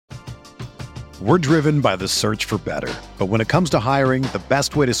We're driven by the search for better. But when it comes to hiring, the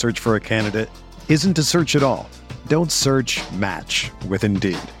best way to search for a candidate isn't to search at all. Don't search, match with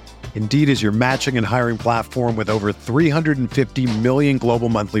Indeed. Indeed is your matching and hiring platform with over 350 million global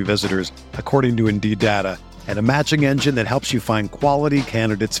monthly visitors, according to Indeed data, and a matching engine that helps you find quality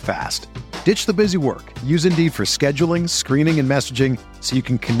candidates fast. Ditch the busy work. Use Indeed for scheduling, screening, and messaging so you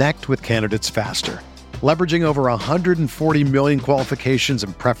can connect with candidates faster. Leveraging over 140 million qualifications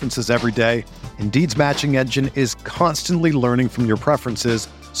and preferences every day, Indeed's matching engine is constantly learning from your preferences,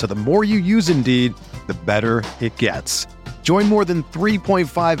 so the more you use Indeed, the better it gets. Join more than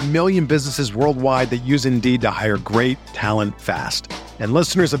 3.5 million businesses worldwide that use Indeed to hire great talent fast. And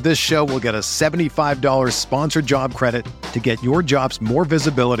listeners of this show will get a $75 sponsored job credit to get your jobs more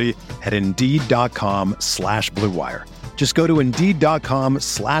visibility at Indeed.com/Blue Wire. Just go to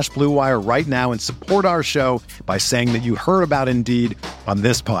Indeed.com/Blue Wire right now and support our show by saying that you heard about Indeed on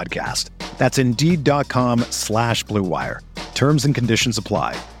this podcast. That's Indeed.com/Blue Wire. Terms and conditions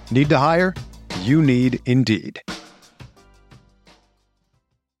apply. Need to hire? You need Indeed.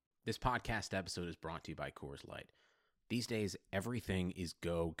 This podcast episode is brought to you by Coors Light. These days, everything is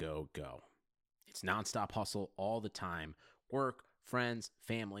go, go, go. It's nonstop hustle all the time. Work, friends,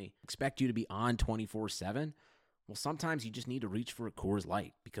 family, expect you to be on 24/7. Well, sometimes you just need to reach for a Coors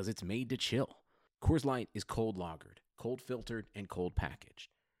Light because it's made to chill. Coors Light is cold lagered, cold filtered, and cold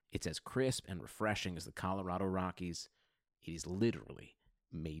packaged. It's as crisp and refreshing as the Colorado Rockies. It is literally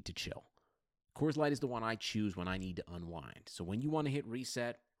made to chill. Coors Light is the one I choose when I need to unwind. So when you want to hit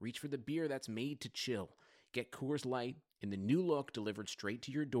reset, reach for the beer that's made to chill. Get Coors Light in the new look delivered straight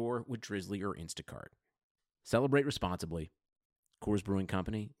to your door with Drizzly or Instacart. Celebrate responsibly. Coors Brewing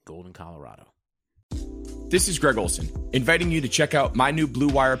Company, Golden, Colorado. This is Greg Olson, inviting you to check out my new Blue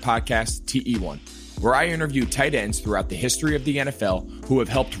Wire podcast, TE1, where I interview tight ends throughout the history of the NFL who have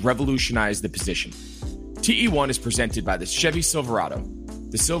helped revolutionize the position. TE1 is presented by the Chevy Silverado.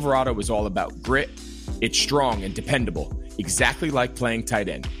 The Silverado is all about grit. It's strong and dependable, exactly like playing tight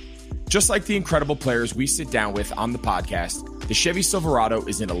end. Just like the incredible players we sit down with on the podcast, the Chevy Silverado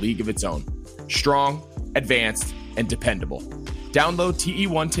is in a league of its own. Strong, advanced, and dependable. Download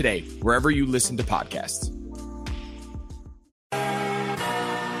TE1 today, wherever you listen to podcasts.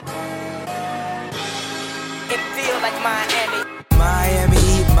 It feels like Miami.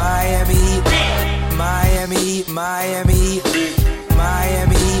 Miami, Miami, Miami, Miami, Miami,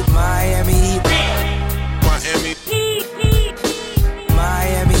 Miami, Miami,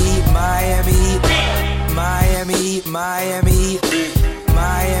 Miami, Miami, Miami, Miami,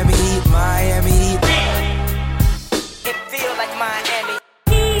 Miami, Miami. It feels like Miami.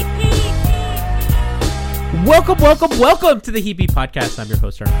 Welcome to the Heat Beat Podcast. I'm your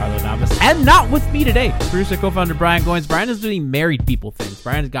host, Carlo Navas, and not with me today, producer co-founder Brian Goins. Brian is doing married people things.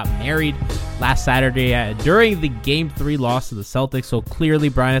 Brian got married last Saturday during the Game 3 loss to the Celtics, so clearly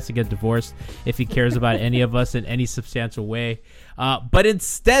Brian has to get divorced if he cares about any of us in any substantial way. But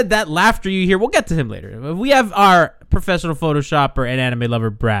instead, that laughter you hear, we'll get to him later. We have our professional Photoshopper and anime lover,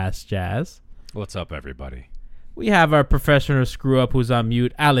 Brass Jazz. What's up, everybody? We have our professional screw-up who's on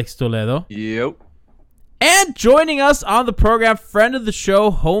mute, Alex Toledo. Yep. And joining us on the program, friend of the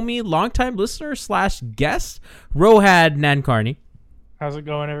show, homie, longtime listener / guest, Rohan Nadkari. How's it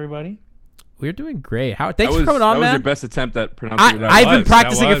going, everybody? We're doing great. Thanks for coming on, man. That was your best attempt at pronouncing that. I've been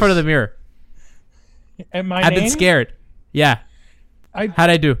practicing in front of the mirror. And I've been scared. Yeah. How'd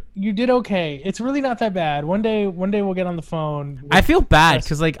I do? You did okay. It's really not that bad. One day we'll get on the phone. I feel bad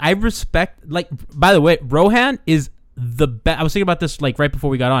because, I respect, by the way, Rohan is the best. I was thinking about this, right before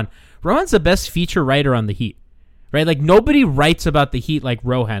we got on. Rohan's the best feature writer on the Heat, right? Nobody writes about the Heat like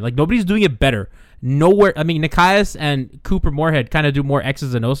Rohan. Nobody's doing it better. Nowhere. I mean, Nikias and Cooper Moorhead kind of do more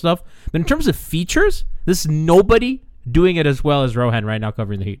X's and O stuff. But in terms of features, this is nobody doing it as well as Rohan right now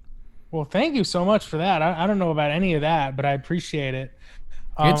covering the Heat. Well, thank you so much for that. I don't know about any of that, but I appreciate it.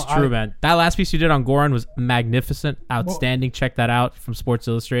 It's true, man. That last piece you did on Goran was magnificent, outstanding. Check that out from Sports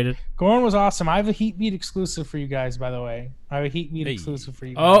Illustrated. Goran was awesome. I have a Heat Beat exclusive for you guys, by the way. I have a Heat Beat exclusive for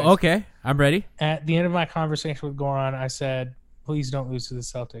you guys. Oh, okay. I'm ready. At the end of my conversation with Goran, I said, please don't lose to the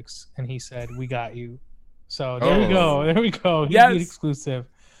Celtics. And he said, we got you. So there we go. There we go. Heat Beat exclusive.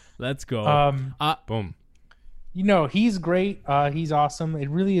 Let's go. Boom. He's great. He's awesome. It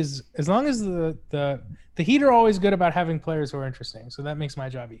really is. As long as the Heat are always good about having players who are interesting, so that makes my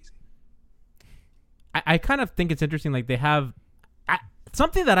job easy. I kind of think it's interesting. They have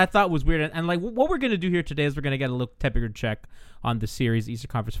something that I thought was weird, and what we're gonna do here today is we're gonna get a little temperature check on the series, Eastern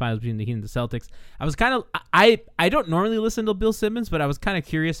Conference Finals between the Heat and the Celtics. I was kind of I don't normally listen to Bill Simmons, but I was kind of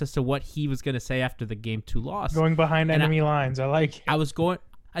curious as to what he was gonna say after the Game 2 loss. Going behind enemy lines, I like it. I was going.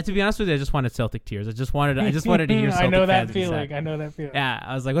 To be honest with you, I just wanted Celtic tears. I just wanted to hear Celtic I know that fans feeling. exact. I know that feeling. Yeah,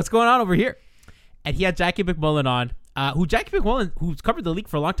 I was like, what's going on over here? And he had Jackie McMullen on, Jackie McMullen, who's covered the league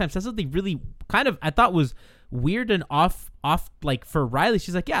for a long time, said something really kind of, I thought was weird and off, like for Riley.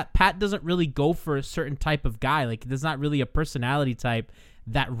 She's like, yeah, Pat doesn't really go for a certain type of guy. Like, there's not really a personality type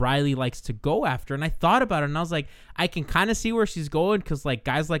that Riley likes to go after. And I thought about it, and I was like, I can kind of see where she's going, because like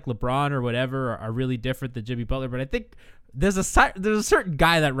guys like LeBron or whatever are really different than Jimmy Butler. But I think there's a certain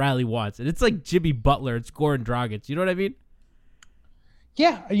guy that Riley wants, and it's like Jimmy Butler. It's Goran Dragic. You know what I mean?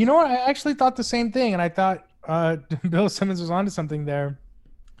 Yeah, you know what? I actually thought the same thing, and I thought Bill Simmons was onto something there.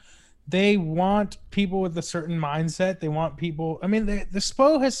 They want people with a certain mindset. They want people. I mean, the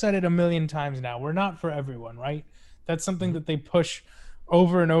Spo has said it a million times now. We're not for everyone, right? That's something that they push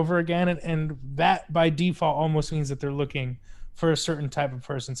over and over again, and that by default almost means that they're looking for a certain type of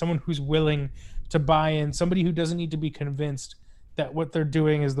person, someone who's willing to buy in, somebody who doesn't need to be convinced that what they're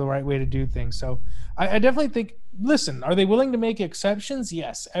doing is the right way to do things. So I definitely think, listen, are they willing to make exceptions?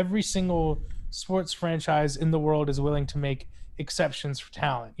 Yes. Every single sports franchise in the world is willing to make exceptions for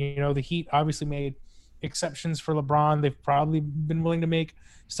talent. You know, the Heat obviously made exceptions for LeBron. They've probably been willing to make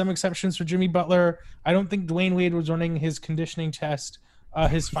some exceptions for Jimmy Butler. I don't think Dwayne Wade was running his conditioning test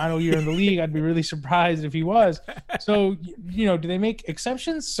his final year in the league. I'd be really surprised if he was. So, you know, do they make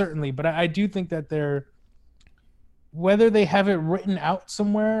exceptions? Certainly. But I do think that whether they have it written out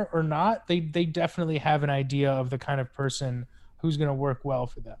somewhere or not, they definitely have an idea of the kind of person who's going to work well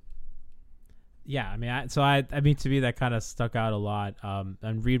for them. Yeah, I mean, to me, that kind of stuck out a lot.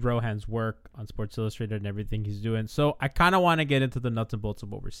 And read Rohan's work on Sports Illustrated and everything he's doing. So I kind of want to get into the nuts and bolts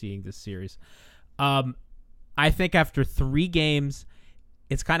of what we're seeing this series. I think after 3 games,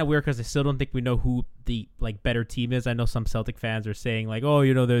 it's kind of weird because I still don't think we know who the better team is. I know some Celtic fans are saying like, oh,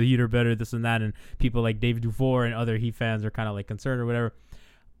 you know, the Heat are better, this and that, and people like David Dufour and other Heat fans are kind of like concerned or whatever.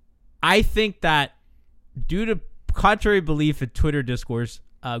 I think that due to contrary belief in Twitter discourse,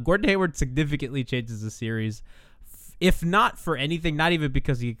 Gordon Hayward significantly changes the series. If not for anything, not even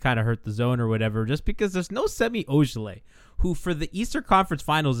because he kind of hurt the zone or whatever, just because there's no Semi Ojeleye, who for the Eastern Conference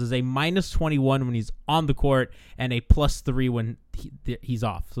Finals is a -21 when he's on the court and a +3 when he's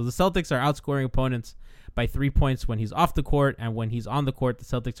off. So the Celtics are outscoring opponents by 3 points when he's off the court, and when he's on the court, the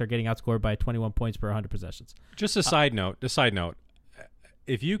Celtics are getting outscored by 21 points per 100 possessions. Just a side note.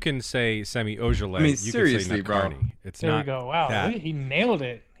 If you can say Semi Ojeleye, I mean, you seriously, can say Nadkari. bro. It's There not we go. Wow, that. he nailed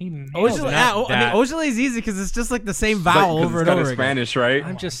it. He nailed Ojeleye, it. I mean, Ojeleye is easy because it's just like the same vowel over and over again. Spanish, right?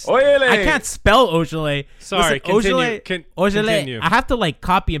 I'm just. I can't spell Ojeleye. Sorry, Listen, continue. Ojeleye. I have to like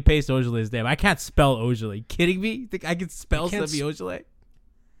copy and paste Ojele's name. I can't spell Ojeleye. You kidding me? You think I can spell Semi Ojeleye?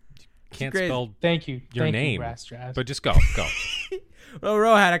 Can't Crazy. spell Thank you. your Thank name. You, Ras. But just go. Well,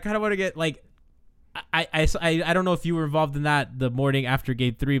 Rohan, I kind of want to get like. I don't know if you were involved in that the morning after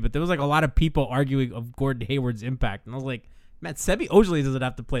Game 3, but there was like a lot of people arguing of Gordon Hayward's impact, and I was like, man, Semi Ojeleye doesn't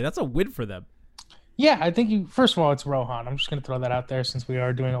have to play. That's a win for them. Yeah, I think first of all, it's Rohan. I'm just going to throw that out there since we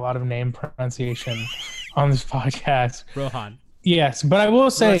are doing a lot of name pronunciation on this podcast. Rohan. Yes, but I will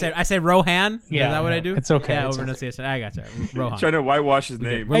say... I say Rohan? Yeah, Is that what I do? It's okay. Yeah, it's pronunciation. I got you. Rohan. Trying to whitewash his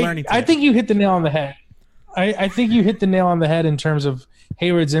name. We're learning today. I think you hit the nail on the head. I think you hit the nail on the head in terms of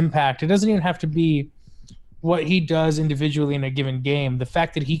Hayward's impact. It doesn't even have to be what he does individually in a given game. The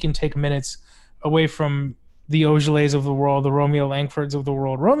fact that he can take minutes away from the Ojeleys of the world, the Romeo Langfords of the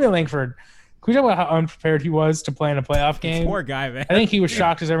world. Romeo Langford, can we talk about how unprepared he was to play in a playoff game? Poor guy, man. I think he was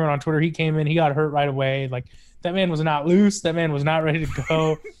shocked as everyone on Twitter. He came in, he got hurt right away. Like, that man was not loose. That man was not ready to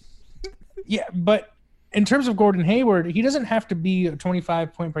go. Yeah, but in terms of Gordon Hayward, he doesn't have to be a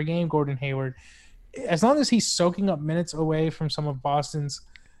 25 point per game Gordon Hayward. As long as he's soaking up minutes away from some of Boston's,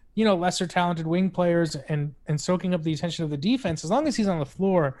 you know, lesser talented wing players and soaking up the attention of the defense, as long as he's on the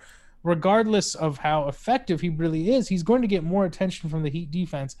floor, regardless of how effective he really is, he's going to get more attention from the Heat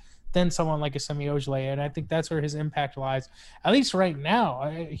defense than someone like a Semi Ojeleye. And I think that's where his impact lies, at least right now.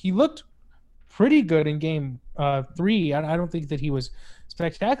 He looked pretty good in Game 3. I don't think that he was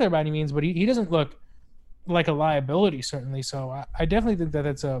spectacular by any means, but he doesn't look like a liability, certainly. So I definitely think that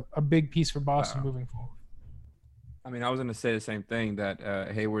that's a big piece for Boston moving forward. I mean, I was going to say the same thing, that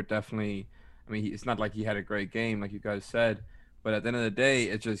Hayward definitely – I mean, it's not like he had a great game like you guys said, but at the end of the day,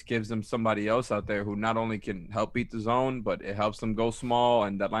 it just gives them somebody else out there who not only can help beat the zone, but it helps them go small,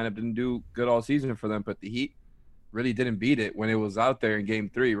 and that lineup didn't do good all season for them, but the Heat really didn't beat it when it was out there in Game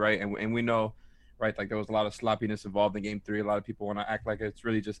 3, right? And we know, right, like there was a lot of sloppiness involved in Game 3. A lot of people want to act like it's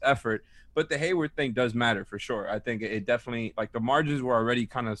really just effort, but the Hayward thing does matter for sure. I think it definitely – like the margins were already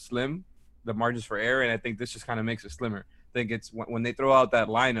kind of slim, the margins for error, and I think this just kind of makes it slimmer. I think it's when they throw out that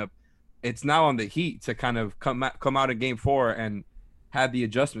lineup, it's now on the Heat to kind of come out in Game 4 and have the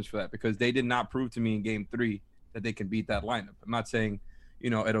adjustments for that, because they did not prove to me in game 3 that they can beat that lineup. I'm not saying,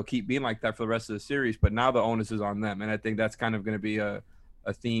 it'll keep being like that for the rest of the series, but now the onus is on them. And I think that's kind of going to be a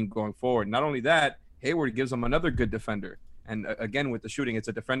theme going forward. Not only that, Hayward gives them another good defender. And again, with the shooting, it's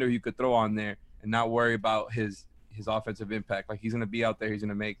a defender you could throw on there and not worry about his offensive impact. Like, he's going to be out there. He's going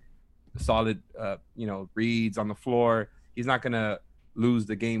to make solid, reads on the floor. He's not going to lose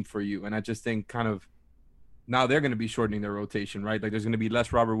the game for you. And I just think kind of now they're going to be shortening their rotation, right? Like, there's going to be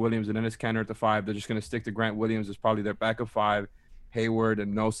less Robert Williams and Enes Kanter at the 5. They're just going to stick to Grant Williams as probably their backup 5, Hayward,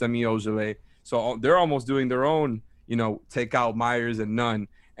 and no Semi Ojeleye. So they're almost doing their own, take out Myers and Nunn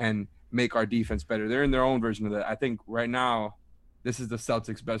and make our defense better. They're in their own version of that. I think right now this is the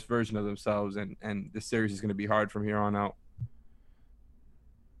Celtics' best version of themselves, and this series is going to be hard from here on out.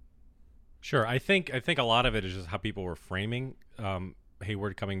 Sure. I think a lot of it is just how people were framing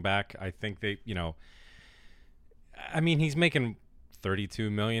Hayward coming back. I think they, he's making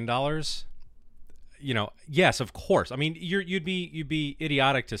 $32 million. Yes, of course. I mean, you'd be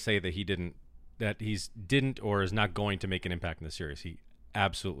idiotic to say that he didn't or is not going to make an impact in the series. He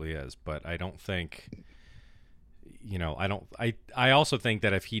absolutely is, but I don't think, I also think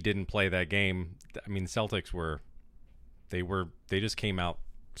that if he didn't play that game, I mean, Celtics they just came out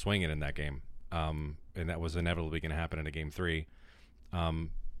swinging in that game. And that was inevitably going to happen in a game 3.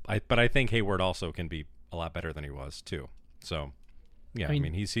 But I think Hayward also can be a lot better than he was too. So yeah, I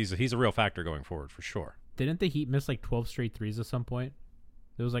mean he's a real factor going forward for sure. Didn't the Heat miss like 12 straight threes at some point?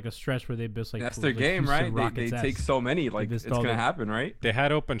 There was like a stretch where they missed like, that's their game, right? They take so many, like it's gonna happen, right? They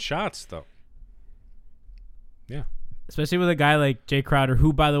had open shots though. Yeah, especially with a guy like Jay Crowder,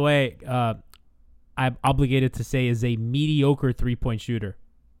 who, by the way, I'm obligated to say is a mediocre 3-point shooter.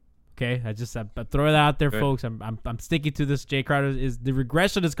 Okay, I throw that out there, folks. I'm sticking to this. Jay Crowder is the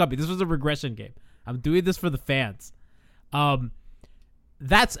regression is coming. This was a regression game. I'm doing this for the fans.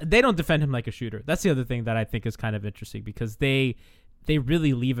 They don't defend him like a shooter. That's the other thing that I think is kind of interesting, because they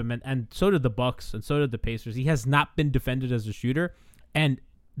really leave him, and so did the Bucks and so did the Pacers. He has not been defended as a shooter, and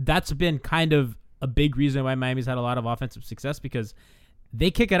that's been kind of a big reason why Miami's had a lot of offensive success, because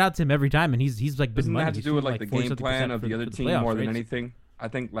they kick it out to him every time, and he's like been doesn't money. That have to do with like the game plan of the other team more than anything? I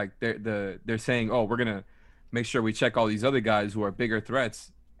think like they're saying, oh, we're gonna make sure we check all these other guys who are bigger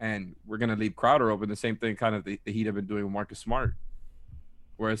threats, and we're gonna leave Crowder open. The same thing kind of the Heat have been doing with Marcus Smart,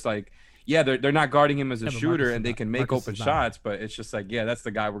 where it's like, yeah, they're not guarding him as a shooter, and they can make open shots, but it's just like, yeah, that's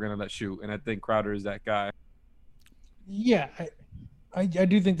the guy we're gonna let shoot, and I think Crowder is that guy. Yeah, I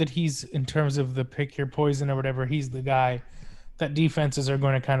do think that he's, in terms of the pick your poison or whatever, he's the guy that defenses are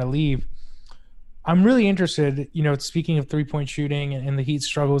going to kind of leave. I'm really interested, speaking of 3-point shooting and the Heat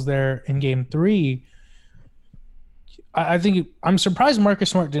struggles there in game 3, I think I'm surprised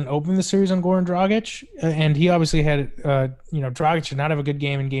Marcus Smart didn't open the series on Goran Dragic, and he obviously had, Dragic did not have a good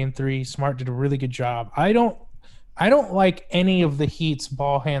game in game 3. Smart did a really good job. I don't like any of the Heat's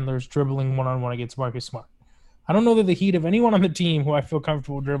ball handlers dribbling one-on-one against Marcus Smart. I don't know that the Heat have anyone on the team who I feel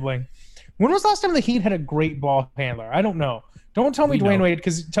comfortable dribbling. When was the last time the Heat had a great ball handler? I don't know. Don't tell me Dwayne Wade,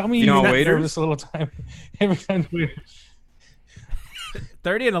 because tell me you got nervous a little time every time.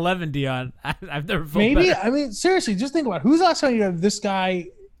 30-11, Dion. I've never felt maybe better. I mean, seriously, just think about it. Who's the last time you have this guy,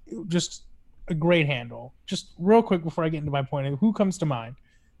 just a great handle? Just real quick before I get into my point, who comes to mind?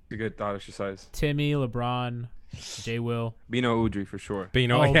 A good thought exercise. Timmy, LeBron, Jay Will, Bino Udrih for sure.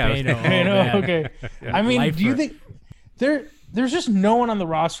 Bino, okay. Yeah. I mean, Lifer. do you think there's just no one on the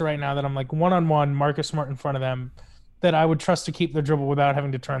roster right now that I'm like one-on-one Marcus Smart in front of them that I would trust to keep their dribble without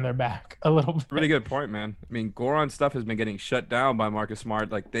having to turn their back a little bit? Really good point, man. I mean, Goran stuff has been getting shut down by Marcus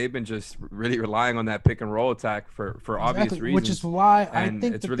Smart. Like, they've been just really relying on that pick and roll attack for obvious reasons. Which is why I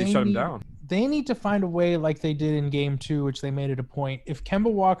think it's really shut him down. They need to find a way, like they did in game 2, which they made it a point. If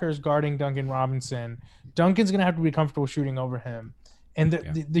Kemba Walker is guarding Duncan Robinson, Duncan's going to have to be comfortable shooting over him. And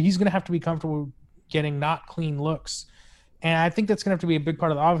he's going to have to be comfortable getting not clean looks. And I think that's going to have to be a big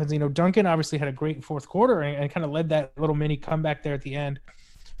part of the offense. Duncan obviously had a great fourth quarter and kind of led that little mini comeback there at the end,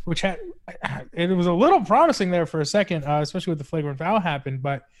 which it was a little promising there for a second, especially with the flagrant foul happened.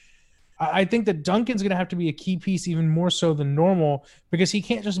 But I think that Duncan's going to have to be a key piece even more so than normal, because he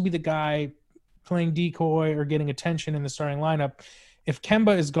can't just be the guy playing decoy or getting attention in the starting lineup. If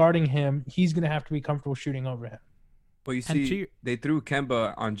Kemba is guarding him, he's going to have to be comfortable shooting over him. Well, you see, they threw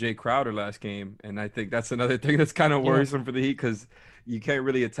Kemba on Jay Crowder last game, and I think that's another thing that's kind of worrisome for the Heat, because you can't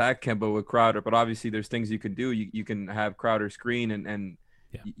really attack Kemba with Crowder, but obviously there's things you can do. You can have Crowder screen and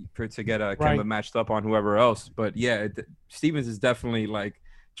to get Kemba matched up on whoever else. But yeah, Stevens is definitely like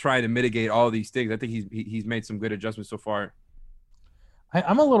trying to mitigate all these things. I think he's made some good adjustments so far.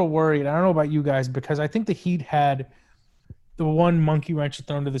 I'm a little worried. I don't know about you guys, because I think the Heat had the one monkey wrench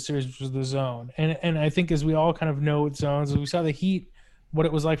thrown to the series, which was the zone. And I think as we all kind of know with zones, we saw the Heat, what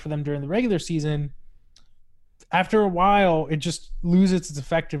it was like for them during the regular season. After a while, it just loses its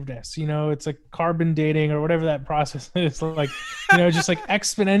effectiveness. It's like carbon dating or whatever that process is. Like, just like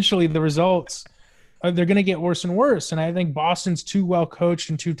exponentially the results, they're going to get worse and worse. And I think Boston's too well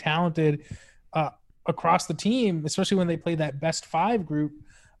coached and too talented across the team, especially when they play that best five group,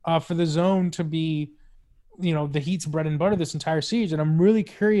 for the zone to be, the Heat's bread and butter this entire season. And I'm really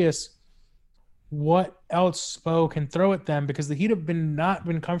curious what else Spo can throw at them, because the Heat have not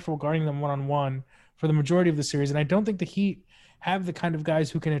been comfortable guarding them one-on-one for the majority of the series. And I don't think the Heat have the kind of guys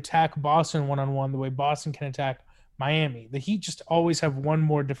who can attack Boston one-on-one the way Boston can attack Miami. The Heat just always have one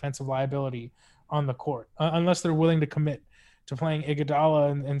more defensive liability on the court, unless they're willing to commit to playing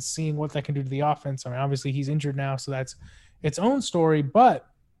Iguodala and seeing what that can do to the offense. I mean, obviously he's injured now, so that's its own story, but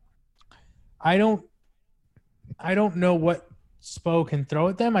I don't know what Spo can throw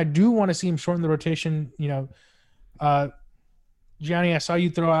at them. I do want to see him shorten the rotation. Gianni, I saw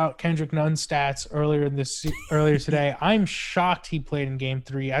you throw out Kendrick Nunn's stats earlier today. I'm shocked he played in Game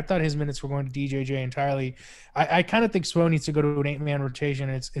 3. I thought his minutes were going to DJJ entirely. I kind of think Spo needs to go to an 8-man rotation.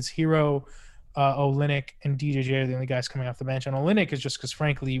 It's Hero, Olynyk, and DJJ are the only guys coming off the bench. And Olynyk is just because,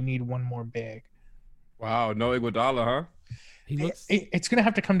 frankly, you need one more big. Wow, no Iguodala, huh? It's going to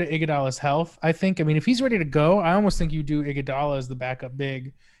have to come to Iguodala's health, I think. I mean, if he's ready to go, I almost think you do Iguodala as the backup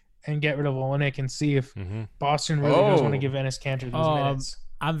big and get rid of Olynyk and see if Boston really does want to give Enes Kanter those minutes.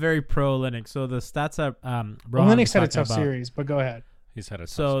 I'm very pro Olynyk. So the stats are Olynyk's had a tough series, but go ahead. He's had a tough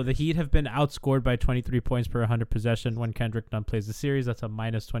So the Heat have been outscored by 23 points per 100 possession when Kendrick Nunn plays the series. That's a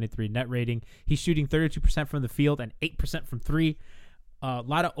minus 23 net rating. He's shooting 32% from the field and 8% from three. A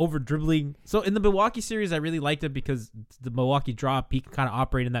lot of over dribbling. So in the Milwaukee series, I really liked it because the Milwaukee drop, he can kind of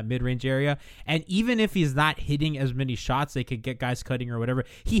operate in that mid-range area. And even if he's not hitting as many shots, they could get guys cutting or whatever.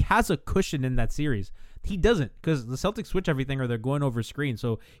 He has a cushion in that series. He doesn't, because the Celtics switch everything or they're going over screen.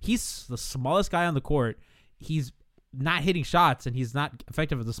 So he's the smallest guy on the court. He's not hitting shots and he's not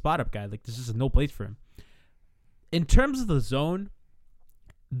effective as a spot-up guy. Like, there's just no place for him. In terms of the zone,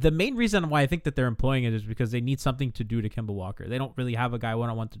 the main reason why I think that they're employing it is because they need something to do to Kemba Walker. They don't really have a guy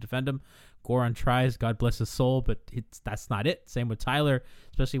one-on-one to defend him. Goran tries, God bless his soul, but that's not it. Same with Tyler,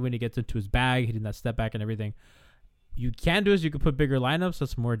 especially when he gets into his bag, hitting that step back and everything. You can do is you can put bigger lineups.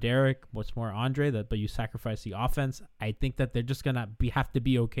 That's more Derek, what's more Andre, but you sacrifice the offense. I think that they're just going to have to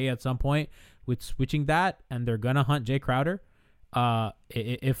be okay at some point with switching that, and they're going to hunt Jay Crowder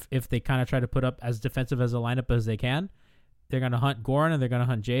if they kind of try to put up as defensive as a lineup as they can. They're going to hunt Goran and they're going to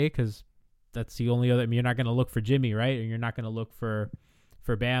hunt Jay because that's the only other. I mean, you're not going to look for Jimmy, right? And you're not going to look for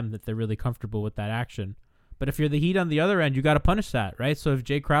Bam, that they're really comfortable with that action. But if you're the Heat on the other end, you got to punish that, right? So if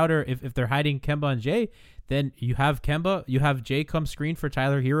Jay Crowder, if they're hiding Kemba and Jay, then you have Jay come screen for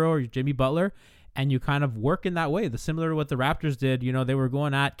Tyler Hero or Jimmy Butler, and you kind of work in that way. Similar to what the Raptors did. They were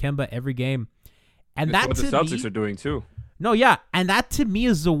going at Kemba every game. And that's what the Celtics are doing too. No, yeah, and that to me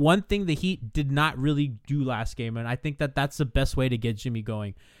is the one thing the Heat did not really do last game, and I think that that's the best way to get Jimmy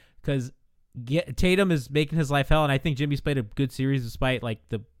going, because Tatum is making his life hell, and I think Jimmy's played a good series despite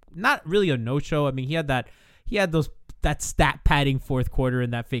not really a no-show. I mean, he had that stat padding fourth quarter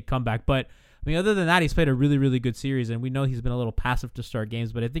in that fake comeback, but I mean, other than that, he's played a really, really good series, and we know he's been a little passive to start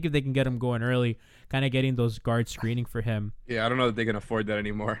games, but I think if they can get him going early, kind of getting those guards screening for him. Yeah, I don't know if they can afford that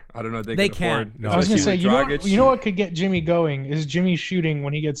anymore. I don't know if they can afford. No, I was going to say, you know what could get Jimmy going is Jimmy shooting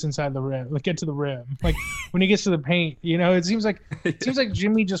when he gets inside the rim, get to the rim. Like, when he gets to the paint, it seems like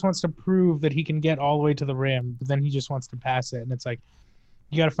Jimmy just wants to prove that he can get all the way to the rim, but then he just wants to pass it, and it's like,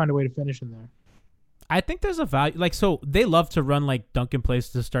 you got to find a way to finish in there. I think there's a value, so they love to run Duncan plays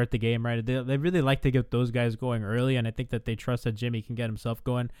to start the game, right? They really like to get those guys going early, and I think that they trust that Jimmy can get himself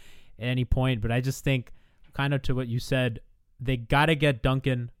going at any point. But I just think, kind of to what you said, they got to get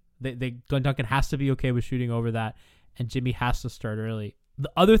Duncan. Duncan has to be okay with shooting over that, and Jimmy has to start early.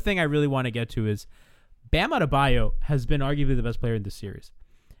 The other thing I really want to get to is Bam Adebayo has been arguably the best player in this series.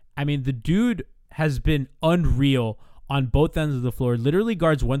 I mean, the dude has been unreal on both ends of the floor, literally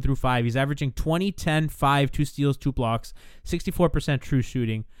guards 1 through 5. He's averaging 20, 10, 5, 2 steals, 2 blocks, 64% true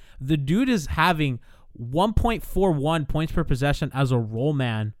shooting. The dude is having 1.41 points per possession as a roll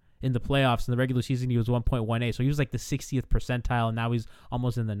man in the playoffs. In the regular season, he was 1.18. So he was like the 60th percentile, and now he's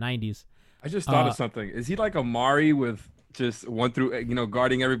almost in the 90s. I just thought of something. Is he like Amari with just 1 through,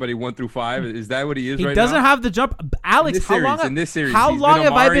 guarding everybody 1 through 5? Is that what he is right now? He doesn't have the jump. Alex, in this series, how long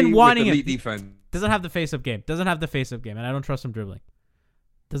have I been wanting it? Defense. Doesn't have the face-up game. And I don't trust him dribbling.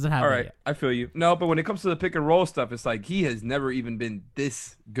 Doesn't have All that right, yet. I feel you. No, but when it comes to the pick and roll stuff, it's like he has never even been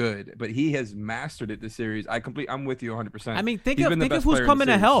this good, but he has mastered it this series. I'm with you 100%. I mean, think He's of been the best who's player in the coming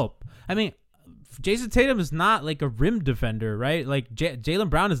to series. help. I mean, Jason Tatum is not like a rim defender, right? Like Jaylen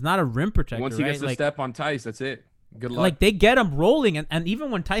Brown is not a rim protector. Once he right? gets to like, step on Tice, that's it. Good luck. Like they get him rolling, and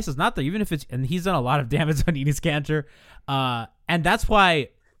even when Tice is not there, even if it's and he's done a lot of damage on Enes Kanter, and that's why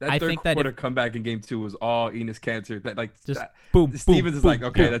I think that quarter comeback in game 2 was all Enes Kanter. boom. Stevens is boom, like,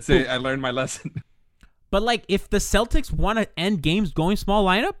 okay, boom, that's boom. it. I learned my lesson. But like, if the Celtics want to end games going small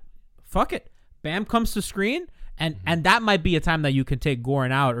lineup, fuck it. Bam comes to screen, and that might be a time that you can take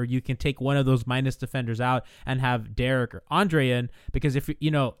Goran out, or you can take one of those minus defenders out and have Derek or Andre in, because if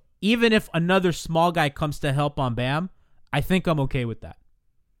even if another small guy comes to help on Bam, I think I'm okay with that.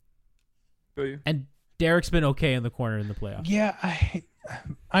 Feel you. And Derek's been okay in the corner in the playoffs. Yeah,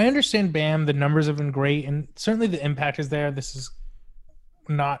 I understand Bam. The numbers have been great, and certainly the impact is there. This is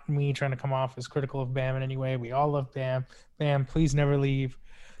not me trying to come off as critical of Bam in any way. We all love Bam. Bam, please never leave.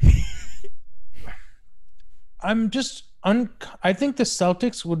 I'm just I think the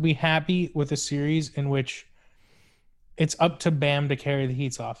Celtics would be happy with a series in which it's up to Bam to carry the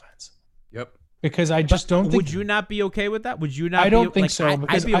Heat's offense. Yep. Because I just don't think. Would you not be okay with that? Would you not? I don't think like, so.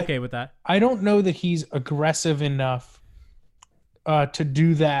 I'd be okay with that. I don't know that he's aggressive enough to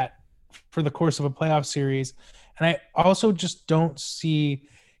do that for the course of a playoff series. And I also just don't see.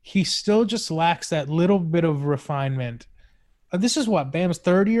 He still just lacks that little bit of refinement. This is what, Bam's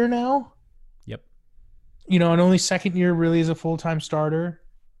third year now? Yep. And only second year really as a full-time starter.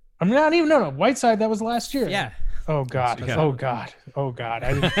 I'm not even, no, Whiteside, that was last year. Yeah. Oh, God. Yeah. Oh, God. Oh, God.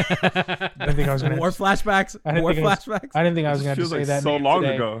 I didn't think I was going to. More flashbacks. More flashbacks. I didn't think I was going to Feels say like that so name long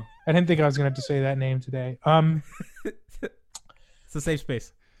today. ago. I didn't think I was going to have to say that name today. It's a safe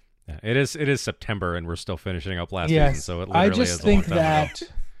space. Yeah, it is September, and we're still finishing up last Yes. season, so it literally I just is a think long time that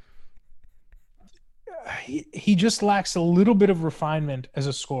ago. he just lacks a little bit of refinement as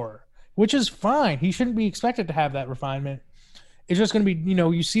a scorer, which is fine. He shouldn't be expected to have that refinement. It's just going to be,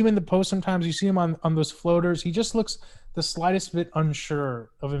 you see him in the post sometimes. You see him on those floaters. He just looks the slightest bit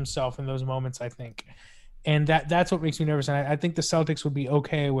unsure of himself in those moments, I think. And that's what makes me nervous. And I think the Celtics would be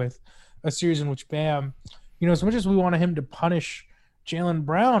okay with a series in which Bam, as much as we want him to punish Jaylen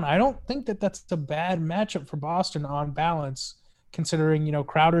Brown, I don't think that that's a bad matchup for Boston on balance, considering,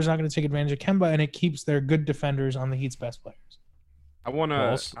 Crowder's not going to take advantage of Kemba, and it keeps their good defenders on the Heat's best players. I want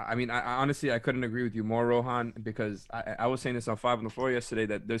to. I mean, I honestly, I couldn't agree with you more, Rohan, because I was saying this on 5 on the Floor yesterday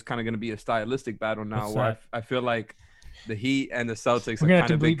that there's kind of going to be a stylistic battle now. What's where that? I feel like the Heat and the Celtics We're are gonna have kind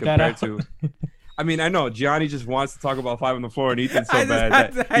to of been bleep that compared out. to. I mean, I know Gianni just wants to talk about 5 on the Floor and Ethan so I just bad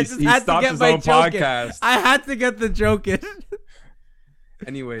had that to- I he just had to stops get his my own joke in. podcast. I had to get the joke in.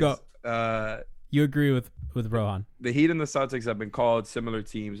 Anyways, Go. You agree with Rohan? the Heat and the Celtics have been called similar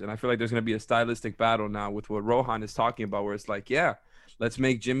teams, and I feel like there's going to be a stylistic battle now with what Rohan is talking about, where it's like, yeah, let's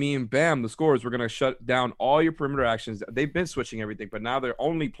make Jimmy and Bam the scorers. We're going to shut down all your perimeter actions. They've been switching everything, but now they're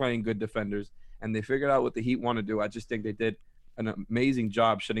only playing good defenders, and they figured out what the Heat want to do. I just think they did an amazing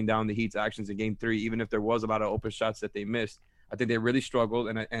job shutting down the Heat's actions in Game 3, even if there was a lot of open shots that they missed. I think they really struggled,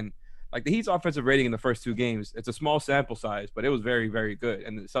 and like the Heat's offensive rating in the first 2 games, it's a small sample size, but it was very, very good.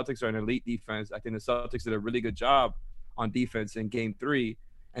 And the Celtics are an elite defense. I think the Celtics did a really good job on defense in Game 3,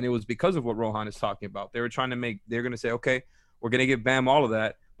 and it was because of what Rohan is talking about. They're going to say, okay, we're going to give Bam all of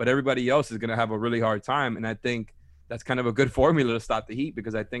that, but everybody else is going to have a really hard time. And I think that's kind of a good formula to stop the Heat,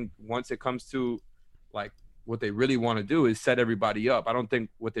 because I think once it comes to like what they really want to do is set everybody up. I don't think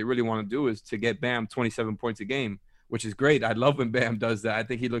what they really want to do is to get Bam 27 points a game, which is great. I love when Bam does that. I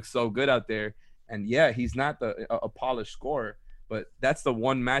think he looks so good out there. And yeah, he's not a polished scorer, but that's the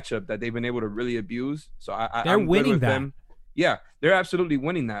one matchup that they've been able to really abuse. So They're I'm good winning with that. them. Yeah, they're absolutely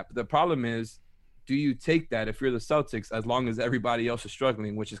winning that. But the problem is, do you take that if you're the Celtics, as long as everybody else is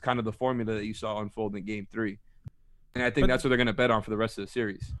struggling, which is kind of the formula that you saw unfold in Game 3? And I think that's what they're going to bet on for the rest of the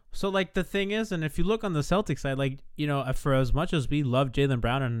series. So, like, the thing is, and if you look on the Celtics side, like, for as much as we love Jaylen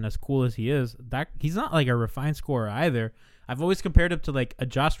Brown and as cool as he is, that he's not, like, a refined scorer either. I've always compared him to, like, a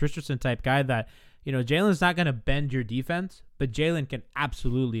Josh Richardson type guy that, Jalen's not going to bend your defense, but Jalen can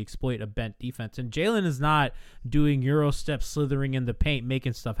absolutely exploit a bent defense. And Jalen is not doing Euro steps, slithering in the paint,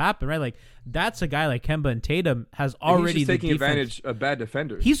 making stuff happen, right? Like, that's a guy like Kemba and Tatum has already he's just taking the defense. advantage of bad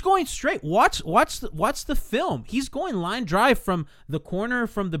defenders. He's going straight. Watch the film. He's going line drive from the corner,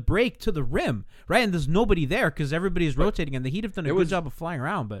 from the break to the rim, right? And there's nobody there because everybody's rotating, and the Heat have done a good job of flying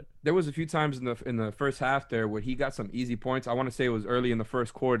around. But there was a few times in the first half there where he got some easy points. I want to say it was early in the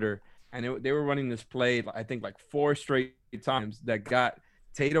first quarter, and they were running this play, I think, like 4 straight times that got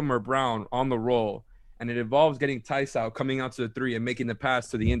Tatum or Brown on the roll. and it involves getting Tice out, coming out to the 3 and making the pass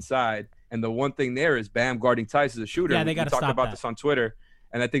to the inside. And the one thing there is Bam guarding Tice as a shooter. Yeah, they got to stop talked about that. this on Twitter,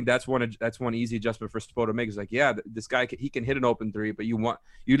 and I think that's one easy adjustment for Spo to make. Is like, yeah, this guy he can hit an open 3, but you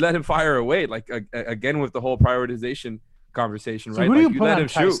let him fire away. Like again with the whole prioritization conversation, So right? who do Like, you put let on him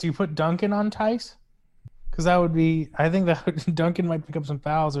Tice? shoot. Do you put Duncan on Tice? Because I think that Duncan might pick up some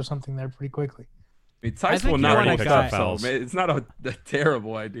fouls or something there pretty quickly. I mean, Tice think will you not want a post guy- up, so man, it's not a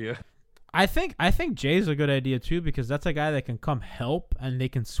terrible idea. I think Jay's a good idea too, because that's a guy that can come help and they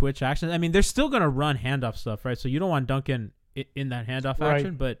can switch actions. I mean, they're still gonna run handoff stuff, right? So you don't want Duncan in that handoff Right.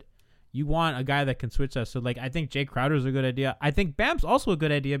 action, but you want a guy that can switch that. So like, I think Jay Crowder's a good idea. I think Bam's also a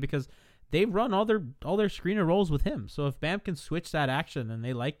good idea because they run all their screener rolls with him. So if Bam can switch that action, then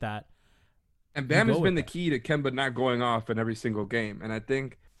they like that. And Bam go has with been the that. key to Kemba not going off in every single game, and I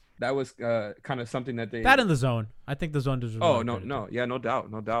think that was kind of something that they. That in the zone, I think the zone deserves. Oh more no, credit, no, too. yeah, no doubt.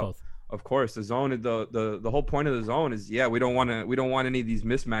 Both. Of course, the zone is the whole point of the zone is we don't want any of these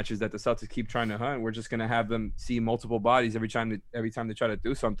mismatches that the Celtics keep trying to hunt. We're just gonna have them see multiple bodies every time they try to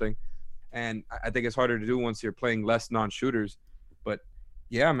do something, and I think it's harder to do once you're playing less non-shooters. But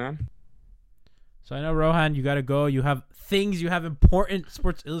yeah, man. So I know Rohan, you got to go. You have important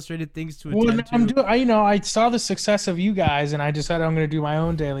Sports Illustrated things to attend Well, to. I'm doing. I saw the success of you guys, and I decided I'm going to do my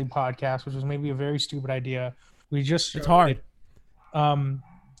own daily podcast, which was maybe a very stupid idea. It's hard.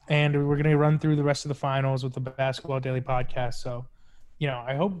 And we're going to run through the rest of the finals with the Basketball Daily podcast. So,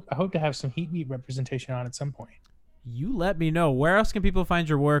 I hope to have some Heat Beat representation on at some point. You let me know. Where else can people find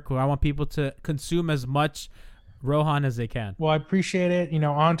your work? I want people to consume as much Rohan as they can. Well, I appreciate it.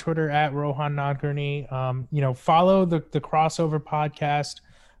 On Twitter at Rohan Nadkari. Follow the Crossover podcast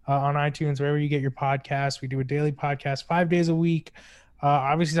on iTunes, wherever you get your podcasts. We do a daily podcast 5 days a week.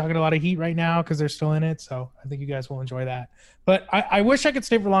 Obviously talking a lot of Heat right now because they're still in it. So I think you guys will enjoy that. But I wish I could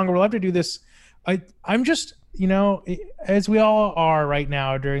stay for longer. We'll have to do this. I'm just, as we all are right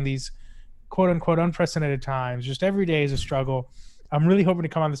now during these quote unquote unprecedented times, just every day is a struggle. I'm really hoping to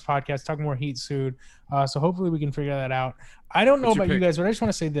come on this podcast, talk more Heat soon. So hopefully we can figure that out. I don't know What's your about you pick? guys, but I just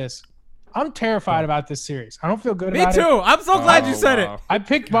want to say this. I'm terrified about this series. I don't feel good Me about too. it. I'm so glad you said it. I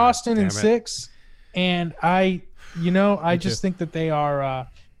picked Boston in damn it. 6, and I just think that they are.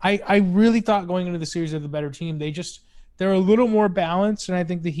 I really thought going into the series they're the better team. They're a little more balanced, and I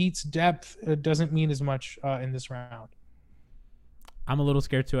think the Heat's depth doesn't mean as much in this round. I'm a little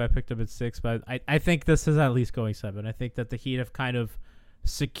scared too. I picked up at 6, but I think this is at least going 7. I think that the Heat have kind of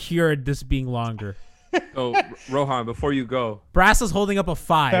secured this being longer. So Rohan, before you go, Brass is holding up a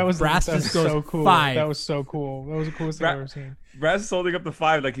 5. That was Brass that was just goes so cool. 5. That was so cool. That was the coolest thing I've ever seen. Brass is holding up the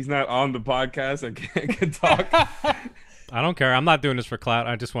 5 like he's not on the podcast and can talk. I don't care. I'm not doing this for clout.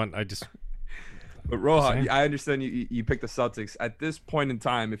 But Rohan, Same. I understand you picked the Celtics. At this point in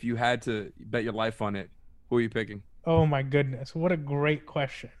time, if you had to bet your life on it, who are you picking? Oh my goodness, what a great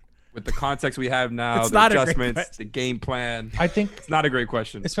question. With the context we have now, It's the not a great adjustments, question. the game plan, I think, it's not a great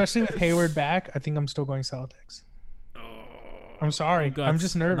question. especially with Hayward back, I think I'm still going Celtics. I'm sorry. Guts. I'm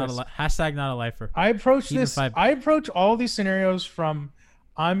just nervous. Hashtag not a lifer. I approach Heat in this. 5. I approach all these scenarios from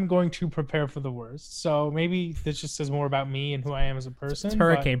I'm going to prepare for the worst. So maybe this just says more about me and who I am as a person. It's but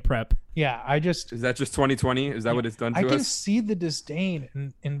hurricane prep. yeah, Is that just 2020? Is that what it's done to I can us? see the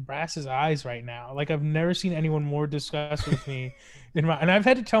disdain in Brass's eyes right now. Like I've never seen anyone more disgusted with me. And I've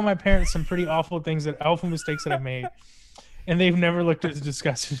had to tell my parents some pretty awful mistakes that I've made. And they've never looked as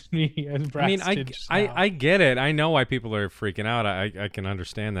disgusted as me as Brass I mean, did just now. I get it. I know why people are freaking out. I can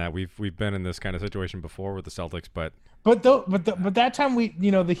understand that. We've been in this kind of situation before with the Celtics, but But that time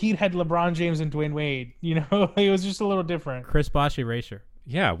the Heat had LeBron James and Dwayne Wade. It was just a little different. Chris Bosh erasure.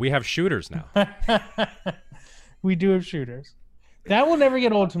 yeah, we have shooters now. We do have shooters. That will never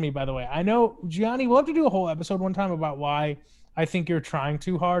get old to me, by the way. I know, Gianni, we'll have to do a whole episode one time about why I think you're trying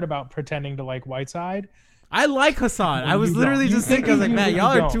too hard about pretending to like Whiteside. I like Hassan. I was you literally don't. just You thinking, I was like, you man, really y'all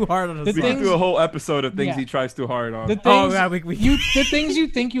are don't. too hard on The We Hassan. can things- do a whole episode of things Yeah. he tries too hard on. The things, Oh, yeah, we the things you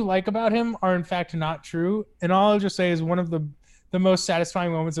think you like about him are in fact not true. And all I'll just say is one of the most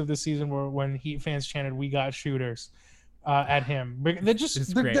satisfying moments of this season were when Heat fans chanted, "We got shooters," at him. They're just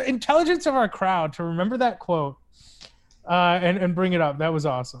It's the, great. the intelligence of our crowd to remember that quote and bring it up. That was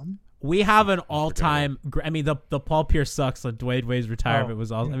awesome. We have an all-time. I mean, the Paul Pierce sucks on Dwayne Wade's retirement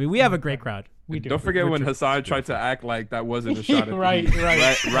was awesome. I mean, we have a great crowd. We do. Don't forget We're when true. Hassan tried to act like that wasn't a shot at the Right, Heat.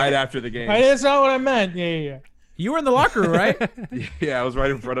 right. right after the game. That's not what I meant. Yeah. You were in the locker room, right? Yeah, I was right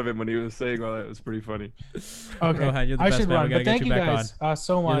in front of him when he was saying all that. It was pretty funny. Okay. Rohan, you're the I best, should man. run, We gotta but get thank you you back guys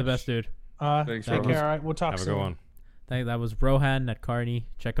so much. You're the best dude. Thanks, Take Rohan. care. All right, we'll talk Have a soon. good one. That was Rohan Nadkari.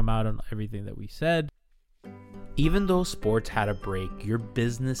 Check him out on everything that we said. Even though sports had a break, your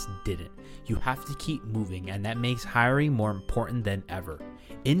business didn't. You have to keep moving, and that makes hiring more important than ever.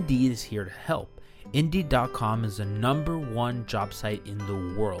 Indeed is here to help. Indeed.com is the #1 job site in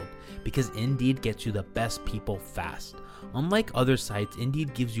the world because Indeed gets you the best people fast. Unlike other sites,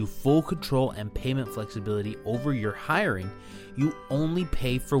 Indeed gives you full control and payment flexibility over your hiring. You only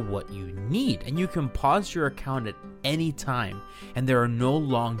pay for what you need, and you can pause your account at any time, and there are no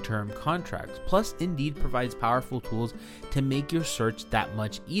long-term contracts. Plus, Indeed provides powerful tools to make your search that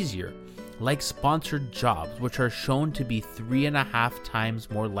much easier, like sponsored jobs, which are shown to be 3.5 times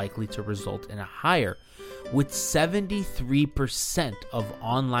more likely to result in a hire. With 73% of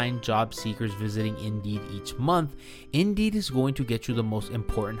online job seekers visiting Indeed each month, Indeed is going to get you the most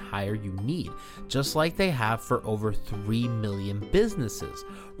important hire you need, just like they have for over 3 million businesses.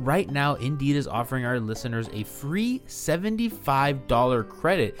 Right now, Indeed is offering our listeners a free $75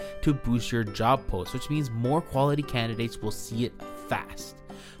 credit to boost your job post, which means more quality candidates will see it fast.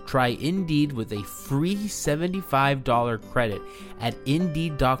 Try Indeed with a free $75 credit at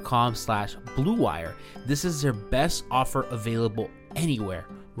Indeed.com/Blue Wire. This is their best offer available anywhere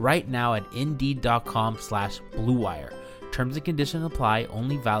right now at Indeed.com/Blue Wire. Terms and conditions apply,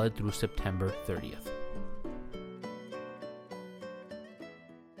 only valid through September 30th.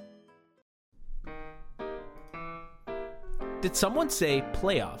 Did someone say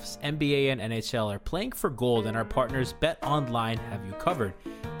playoffs? NBA and NHL are playing for gold, and our partners BetOnline have you covered.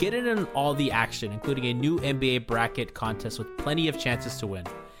 Get in on all the action, including a new NBA bracket contest with plenty of chances to win.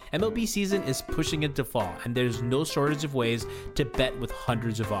 MLB season is pushing into fall, and there's no shortage of ways to bet with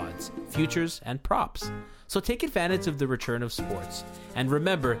hundreds of odds, futures, and props. So take advantage of the return of sports. And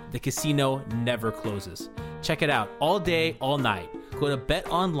remember, the casino never closes. Check it out all day, all night. Go to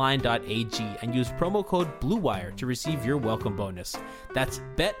betonline.ag and use promo code BLUEWIRE to receive your welcome bonus. That's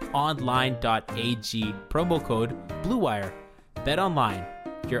betonline.ag, promo code BLUEWIRE. BetOnline,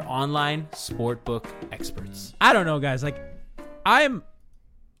 your online sportbook experts. I don't know, guys.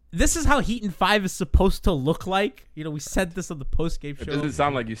 This is how Heat in 5 is supposed to look like. You know, we said this on the post-game show. It doesn't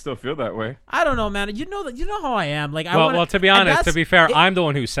sound like you still feel that way. I don't know, man. You know how I am. Well, to be honest, to be fair, I'm the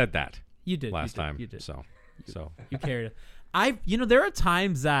one who said that. You did last time. You did. So you carried it. There are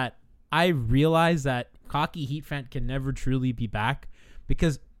times that I realize that cocky Heat fan can never truly be back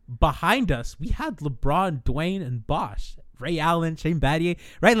because behind us we had LeBron, Dwayne, and Bosh, Ray Allen, Shane Battier.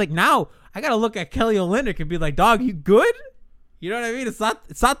 Right? Like now, I gotta look at Kelly Olynyk and be like, "Dog, you good?" You know what I mean? It's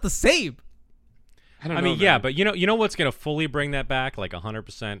not the same. I mean, yeah, but you know what's gonna fully bring that back, like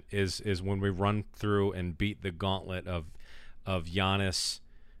 100%, is when we run through and beat the gauntlet of Giannis,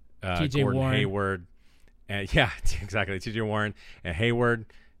 Gordon Warren. Hayward, and yeah, exactly, T.J. Warren and Hayward,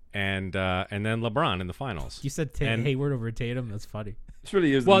 and then LeBron in the finals. You said Hayward over Tatum. That's funny. This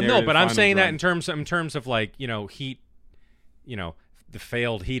really is. Well, no, but I'm saying that in terms of like Heat, the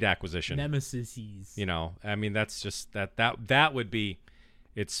failed Heat acquisition. Nemesis. I mean, that's just that would be,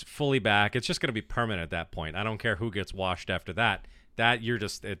 it's fully back. It's just going to be permanent at that point. I don't care who gets washed after that.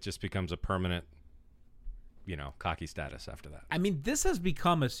 It just becomes a permanent, cocky status after that. I mean, this has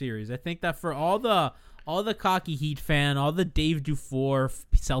become a series. I think that for all the cocky Heat fan, all the Dave Dufour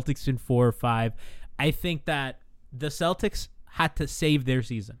Celtics in 4 or 5, I think that the Celtics had to save their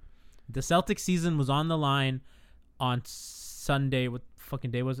season. The Celtics season was on the line on Sunday. What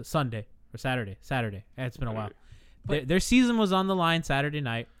fucking day was it? Sunday or Saturday? Saturday. It's been a while. Their season was on the line Saturday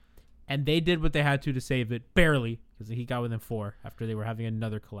night, and they did what they had to save it, barely, because the Heat got within 4 after they were having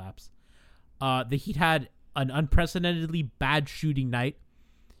another collapse. The Heat had an unprecedentedly bad shooting night,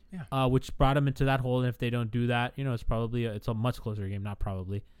 which brought them into that hole. And if they don't do that, it's a much closer game, not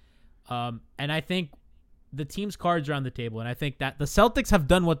probably. And I think the team's cards are on the table, and I think that the Celtics have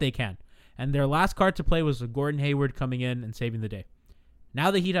done what they can. And their last card to play was Gordon Hayward coming in and saving the day.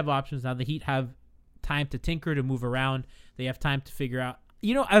 Now the Heat have options. Now the Heat have time to tinker, to move around. They have time to figure out.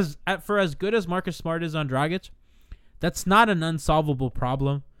 For as good as Marcus Smart is on Dragic, that's not an unsolvable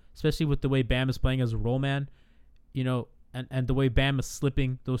problem, especially with the way Bam is playing as a roll man. And the way Bam is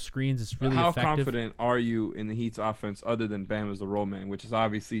slipping those screens is really effective. How confident are you in the Heat's offense other than Bam as the roll man, which is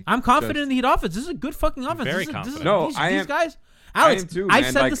obviously... I'm confident in the Heat offense. This is a good fucking offense. Very confident. These guys... Alex, I am too, I've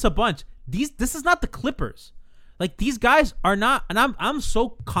man. said this a bunch. This is not the Clippers. Like, these guys are not... And I'm so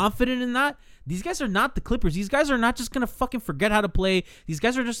confident in that. These guys are not the Clippers. These guys are not just going to fucking forget how to play. These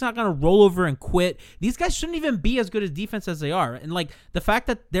guys are just not going to roll over and quit. These guys shouldn't even be as good as defense as they are. And, like, the fact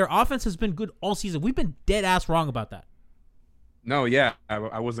that their offense has been good all season, we've been dead ass wrong about that. No, yeah,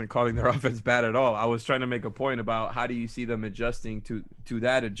 I wasn't calling their offense bad at all. I was trying to make a point about how do you see them adjusting to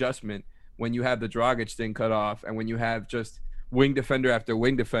that adjustment when you have the Dragic thing cut off and when you have just wing defender after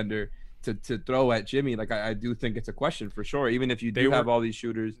wing defender to throw at Jimmy, like I do think it's a question for sure. Even if you do have all these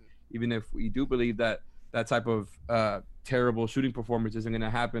shooters, even if we do believe that type of terrible shooting performance isn't going to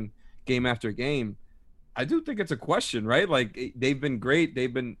happen game after game, I do think it's a question, right? Like they've been great. They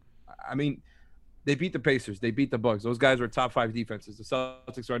beat the Pacers. They beat the Bucks. Those guys were top 5 defenses. The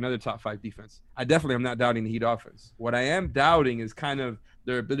Celtics are another top 5 defense. I definitely am not doubting the Heat offense. What I am doubting is kind of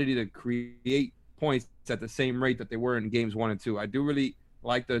their ability to create points at the same rate that they were in games 1 and 2. I do really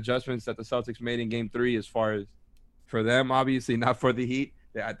like the adjustments that the Celtics made in game 3 as far as for them, obviously not for the Heat.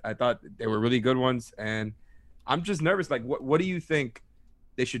 I thought they were really good ones. And I'm just nervous. Like, what do you think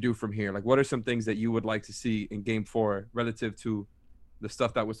they should do from here? Like, what are some things that you would like to see in game 4 relative to the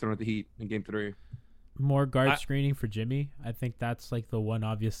stuff that was thrown at the Heat in game 3? More guard screening for Jimmy. I think that's like the one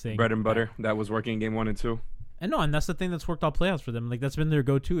obvious thing. Bread and butter that was working in game 1 and 2. And that's the thing that's worked all playoffs for them. Like that's been their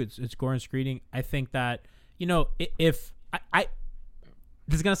go-to. It's scoring screening. I think that if I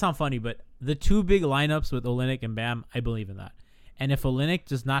this is gonna sound funny, but the 2 big lineups with Olynyk and Bam, I believe in that. And if Olynyk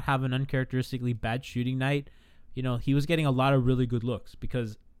does not have an uncharacteristically bad shooting night, he was getting a lot of really good looks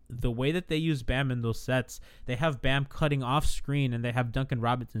because the way that they use Bam in those sets, they have Bam cutting off screen and they have Duncan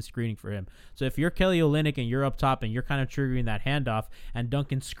Robinson screening for him. So if you're Kelly Olynyk and you're up top and you're kind of triggering that handoff and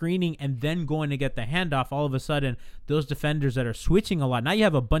Duncan screening and then going to get the handoff, all of a sudden those defenders that are switching a lot, now you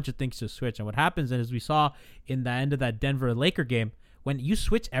have a bunch of things to switch. And what happens, and as we saw in the end of that Denver Laker game, when you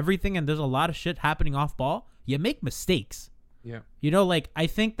switch everything and there's a lot of shit happening off ball, you make mistakes. Yeah. I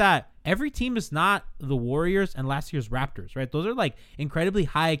think that every team is not the Warriors and last year's Raptors, right? Those are like incredibly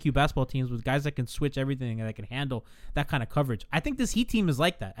high IQ basketball teams with guys that can switch everything and that can handle that kind of coverage. I think this Heat team is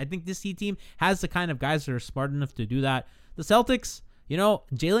like that. I think this Heat team has the kind of guys that are smart enough to do that. The Celtics,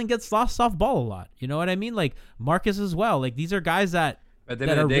 Jalen gets lost off ball a lot. You know what I mean? Like Marcus as well. Like these are guys that at the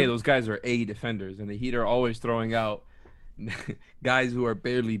end of the day, those guys are A defenders, and the Heat are always throwing out guys who are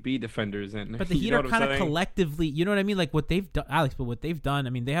barely B defenders. But the Heat are kind of collectively, you know what I mean? Like what they've done, Alex, but what they've done,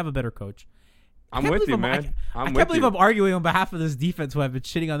 I mean, they have a better coach. I'm with you, man. I can't believe I'm arguing on behalf of this defense who I've been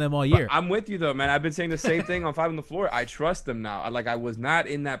shitting on them all year. But I'm with you, though, man. I've been saying the same thing on 5 on the floor. I trust them now. I was not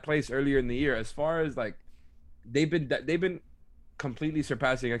in that place earlier in the year. As far as, like, they've been completely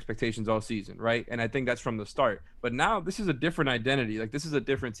surpassing expectations all season, right? And I think that's from the start. But now this is a different identity. Like, this is a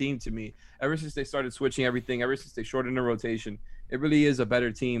different team to me. Ever since they started switching everything, ever since they shortened the rotation, it really is a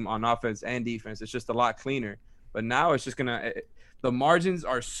better team on offense and defense. It's just a lot cleaner. But now it's just the margins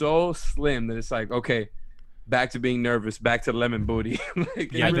are so slim that it's like, okay, back to being nervous, back to lemon booty. Do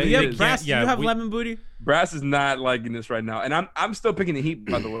you have lemon booty? Brass is not liking this right now, and I'm still picking the Heat.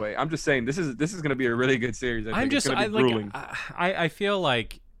 By the way, I'm just saying this is going to be a really good series. I feel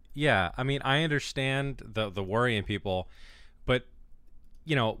like, yeah. I mean, I understand the worry in people, but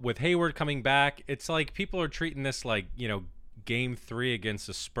with Hayward coming back, it's like people are treating this like Game 3 against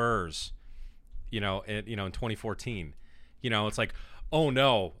the Spurs, in 2014. It's like, oh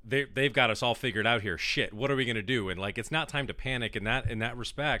no, they've got us all figured out here. Shit, what are we gonna do? And like, it's not time to panic in that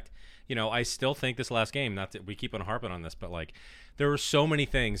respect. I still think this last game, not that we keep on harping on this, but like, there were so many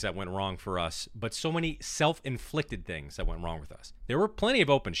things that went wrong for us, but so many self-inflicted things that went wrong with us. There were plenty of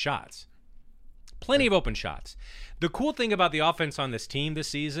open shots. The cool thing about the offense on this team this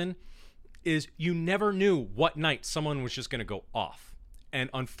season is you never knew what night someone was just gonna go off. And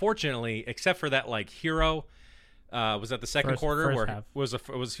unfortunately, except for that like hero. Was that the second quarter where it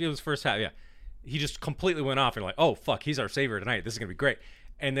was first half? Yeah, he just completely went off and like, oh fuck, he's our savior tonight. This is gonna be great.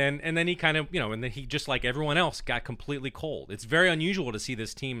 And then he kind of and then he just like everyone else got completely cold. It's very unusual to see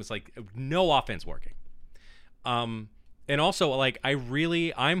this team. It's like no offense working. And also like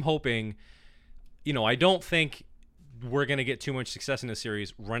I'm hoping, I don't think we're gonna get too much success in this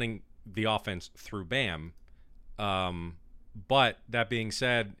series running the offense through Bam. But that being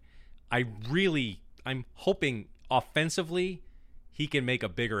said, I'm hoping offensively he can make a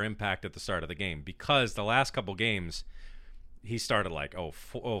bigger impact at the start of the game, because the last couple games he started like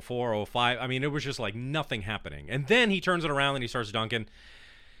 4, 5. I mean, it was just like nothing happening, and then he turns it around and he starts dunking,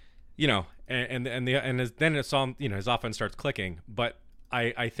 and then it's on, his offense starts clicking. But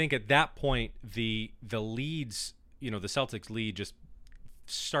I think at that point the leads, the Celtics lead just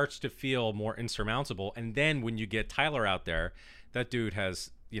starts to feel more insurmountable. And then when you get Tyler out there, that dude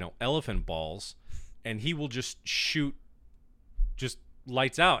has elephant balls, and he will just shoot just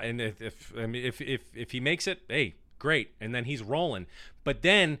lights out. And if he makes it, hey, great, and then he's rolling. But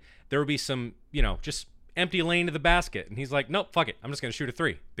then there will be some just empty lane to the basket, and he's like, nope, fuck it, I'm just gonna shoot a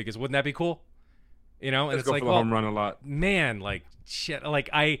 3, because wouldn't that be cool? And it's like, well, home run a lot, man. Like shit. Like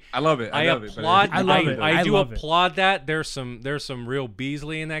I love it. I applaud. I do applaud that. There's some real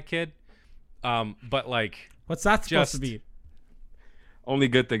Beasley in that kid. But like, what's that supposed to be? Only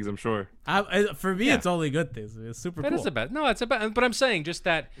good things, I'm sure. For me, it's only good things. It's super cool. That is the best. No, it's a best. But I'm saying just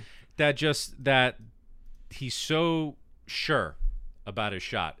that he's so sure about his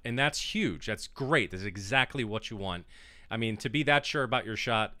shot, and that's huge. That's great. That's exactly what you want. I mean, to be that sure about your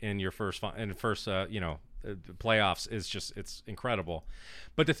shot in your first playoffs is just, it's incredible.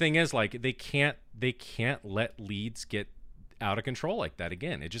 But the thing is, like, they can't let leads get out of control like that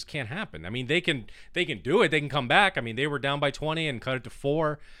again. It just can't happen. I mean, they can do it. They can come back. I mean, they were down by 20 and cut it to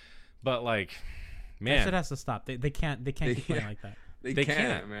 4, but like, man, that shit has to stop. They can't keep playing like that. They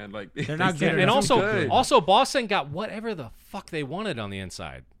can't, man. Like, they're not good. And enough. also Boston got whatever the fuck they wanted on the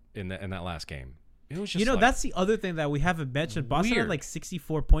inside in that last game. It was just, that's the other thing that we haven't mentioned. Boston weird. had like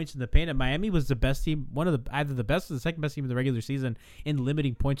 64 points in the paint, and Miami was the best team, either the best or the second best team in the regular season in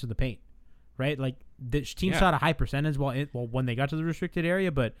limiting points in the paint. Right, like the team shot a high percentage when they got to the restricted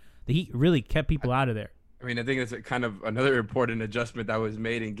area, but the Heat really kept people out of there. I mean, I think it's kind of another important adjustment that was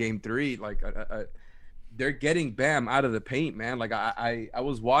made in Game 3. Like, they're getting Bam out of the paint, man. Like, I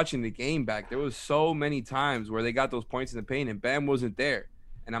was watching the game back. There was so many times where they got those points in the paint and Bam wasn't there.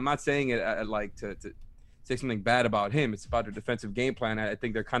 And I'm not saying it like to say something bad about him. It's about their defensive game plan. I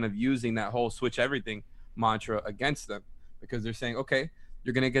think they're kind of using that whole switch everything mantra against them, because they're saying, okay,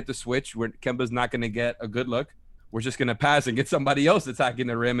 you're going to get the switch where Kemba's not going to get a good look. We're just going to pass and get somebody else attacking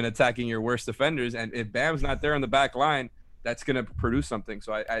the rim and attacking your worst defenders. And if Bam's not there on the back line, that's going to produce something.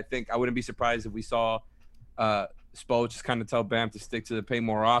 So I think I wouldn't be surprised if we saw Spo just kind of tell Bam to stick to the paint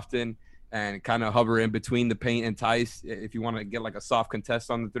more often and kind of hover in between the paint and Tice if you want to get like a soft contest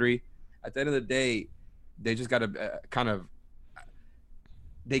on the 3. At the end of the day, they just got to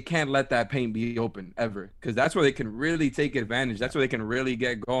they can't let that paint be open ever, because that's where they can really take advantage. That's where they can really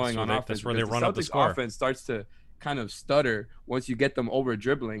get going on offense. That's where they run up the score. Offense starts to kind of stutter once you get them over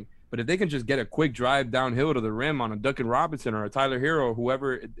dribbling. But if they can just get a quick drive downhill to the rim on a Duncan Robinson or a Tyler Hero or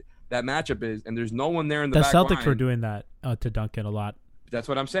whoever that matchup is, and there's no one there in the back Celtics line, were doing that to Duncan a lot. That's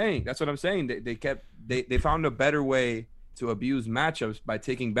what I'm saying. They found a better way to abuse matchups by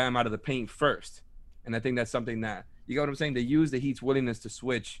taking Bam out of the paint first. And I think that's something that, you got what I'm saying? They use the Heat's willingness to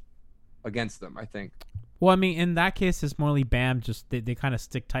switch against them, I think. Well, I mean, in that case, it's more like Bam just they kind of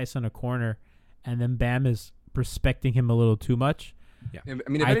stick Tice in a corner, and then Bam is respecting him a little too much. Yeah. I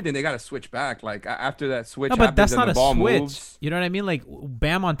mean, if anything, they got to switch back. Like, after that switch no, but that's happens not and the a ball switch. moves. You know what I mean? Like,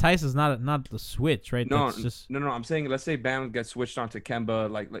 Bam on Tice is not the switch, right? No, that's just... no. I'm saying, let's say Bam gets switched onto Kemba.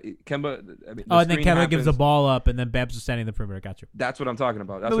 Like Kemba. I mean, and then Kemba gives the ball up, and then Bam's just standing in the perimeter. Got you. That's what I'm talking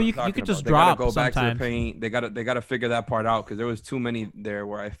about. That's No, what you I'm talking could about. just They drop gotta go back to the sometimes. paint. They got to figure that part out, because there was too many there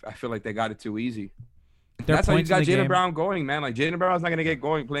where I feel like they got it too easy. That's how you got Jaylen Brown going, man. Like, Jaylen Brown's not going to get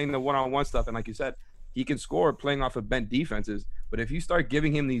going playing the one-on-one stuff. And like you said, he can score playing off of bent defenses. But if you start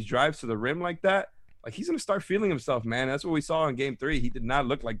giving him these drives to the rim like that, like, he's going to start feeling himself, man. That's what we saw in Game 3. He did not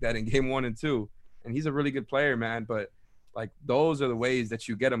look like that in Game 1 and 2. And he's a really good player, man. But, like, those are the ways that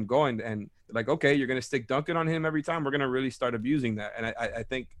you get him going. And, like, okay, you're going to stick Duncan on him every time. We're going to really start abusing that. And I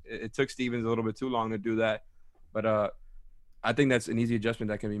think it took Stevens a little bit too long to do that. But I think that's an easy adjustment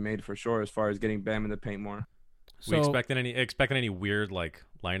that can be made for sure as far as getting Bam in the paint more. We expecting any weird, like,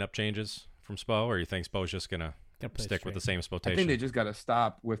 lineup changes from Spo, or you think Spo's just gonna stick with the same spotation? I think they just got to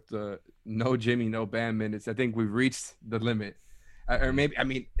stop with the no Jimmy, no Bam minutes. I think we've reached the limit. Or maybe, I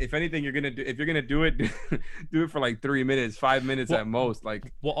mean, if anything, if you're gonna do it, do it for like 3 minutes, 5 minutes at most.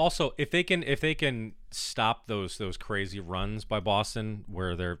 Like, well, also if they can stop those crazy runs by Boston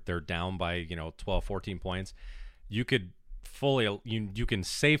where they're down by 12, 14 points, you could you can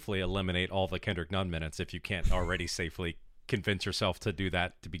safely eliminate all the Kendrick Nunn minutes if you can't already safely convince yourself to do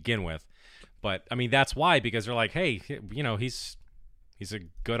that to begin with. But I mean, that's why, because they're like, hey, he's a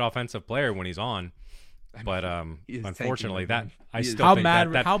good offensive player when he's on. But unfortunately, that I still how think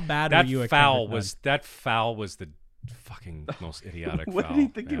bad that how bad that were you? foul was that foul was the fucking most idiotic what foul. did he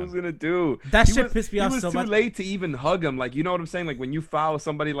think he was gonna do? That shit pissed me off so much. He was too late to even hug him. Like, you know what I'm saying? Like, when you foul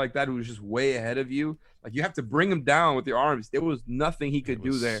somebody like that who's just way ahead of you, like, you have to bring him down with your arms. There was nothing he could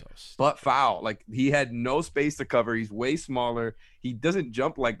do there but foul. Like, he had no space to cover. He's way smaller. He doesn't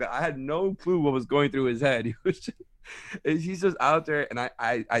jump like that. I had no clue what was going through his head. He was just, he's just out there, and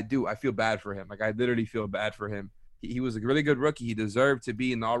I feel bad for him. Like, I literally feel bad for him. He was a really good rookie. He deserved to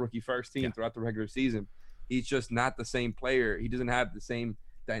be in the all-rookie first team throughout the regular season. He's just not the same player. He doesn't have the same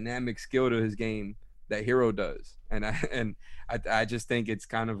dynamic skill to his game that Hero does. And I just think it's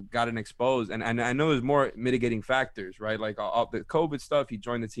kind of gotten exposed. And I know there's more mitigating factors, right? Like, all the COVID stuff, he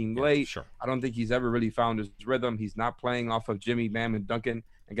joined the team late. Sure. I don't think he's ever really found his rhythm. He's not playing off of Jimmy, Bam, and Duncan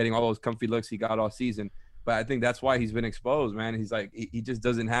and getting all those comfy looks he got all season. But I think that's why he's been exposed, man. He's like, he just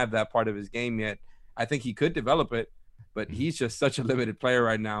doesn't have that part of his game yet. I think he could develop it. but he's just such a limited player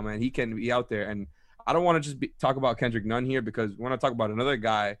right now, man. He can be out there. And I don't want to just talk about Kendrick Nunn here, because we want to talk about another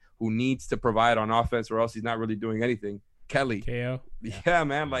guy who needs to provide on offense, or else he's not really doing anything. Kelly. KO. Yeah,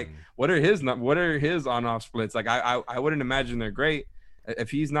 man. Like, what are his on-off splits? Like, I wouldn't imagine they're great.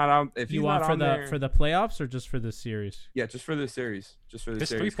 If he's not out, if you he's want not for on the there, for the playoffs or just for this series? yeah, just for this series, This series.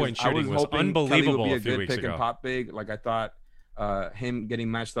 3-point 'Cause I shooting was hoping unbelievable Kelly a would be few a good weeks pick ago. and pop big. Like, I thought him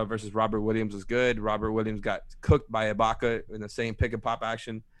getting matched up versus Robert Williams was good. Robert Williams got cooked by Ibaka in the same pick and pop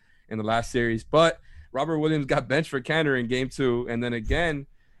action in the last series, but Robert Williams got benched for Kanter in game 2, and then again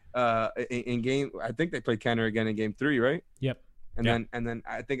in game, I think they played Kanter again in game 3, right? Yep. And then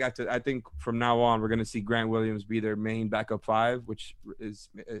I think from now on we're gonna see Grant Williams be their main backup 5, which is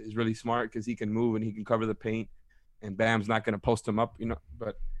really smart because he can move and he can cover the paint, and Bam's not gonna post him up,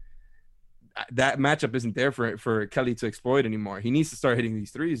 But that matchup isn't there for Kelly to exploit anymore. He needs to start hitting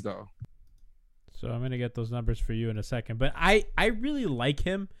these threes though. So I'm gonna get those numbers for you in a second, but I really like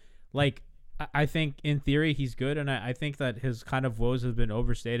him. Like, I think in theory he's good, and I think that his kind of woes have been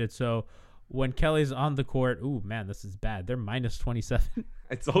overstated. So when Kelly's on the court, ooh man, this is bad. They're minus 27.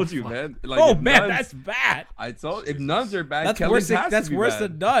 I told you, man. Like, oh if man, Nuns- that's bad. I told if nuns are bad, That's Kelly's worse. has That's to be worse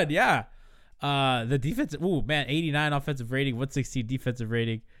bad. than none. Yeah. The defense. Ooh man, 89 offensive rating, 116 defensive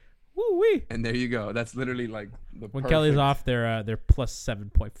rating. Woo wee. And there you go. That's literally like When Kelly's off, they're plus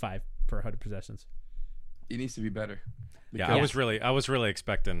 7.5 per 100 possessions. He needs to be better. Yeah, I was really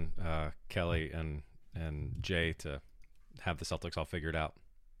expecting Kelly and Jay to have the Celtics all figured out.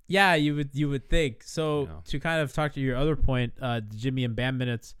 Yeah, you would think. So Yeah. to kind of talk to your other point, Jimmy and Bam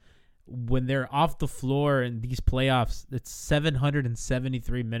minutes, when they're off the floor in these playoffs, it's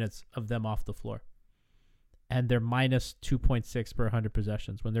 773 minutes of them off the floor. And they're minus 2.6 per 100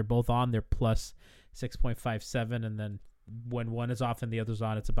 possessions. When they're both on, they're plus 6.57. And then when one is off and the other's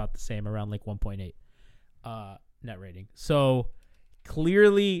on, it's about the same, around like 1.8 net rating. So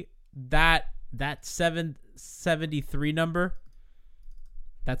clearly that 773 number,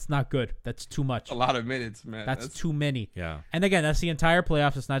 that's not good. That's too much. A lot of minutes, man. That's too many. Yeah. And again, that's the entire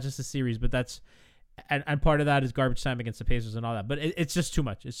playoffs. It's not just a series, but and part of that is garbage time against the Pacers and all that. But it's just too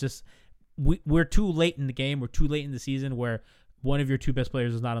much. It's just we're too late in the game. We're too late in the season where one of your two best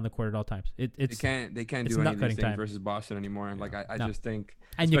players is not on the court at all times. They can't it's do any of these nut-cutting things time. versus Boston anymore. And like I No. just think,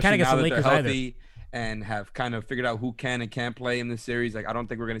 And you kinda get especially the now that Lakers they're either. healthy and have kind of figured out who can and can't play in this series. Like, I don't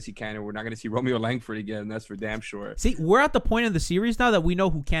think we're gonna see Cannon. We're not gonna see Romeo Langford again. That's for damn sure. See, we're at the point in the series now that we know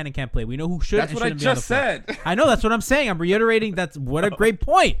who can and can't play. We know who should. That's and what I shouldn't be on the just floor. said. I know, that's what I'm saying. I'm reiterating. That's what a great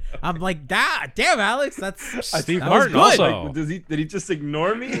point. I'm like, damn, Alex, that's Steve that Martin was good. also. Did he just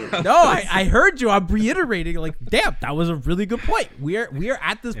ignore me? No, I heard you. I'm reiterating. Like, damn, that was a really good point. We are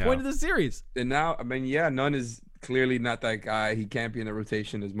at this point of the series. And now, I mean, yeah, Nunn is clearly not that guy. He can't be in the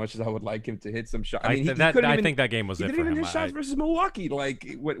rotation as much as I would like him to hit some shots. I mean, I think that game was he it for didn't even him. hit shots versus Milwaukee.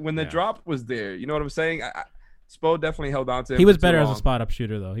 Like when the Yeah. drop was there, you know what I'm saying? Spo definitely held on to him. He was for too better as a long. spot up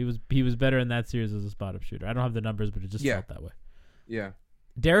shooter, though. He was better in that series as a spot up shooter. I don't have the numbers, but it just felt that way. Yeah.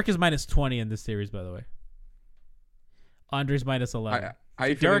 Derek is minus 20 in this series, by the way. Andre's minus 11.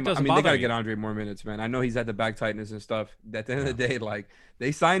 Derek doesn't they bother gotta me. get Andre more minutes, man. I know he's at the back tightness and stuff. At the end of the day, like,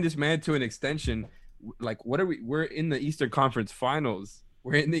 they signed this man to an extension. Like, what are we? We're in the Eastern Conference Finals.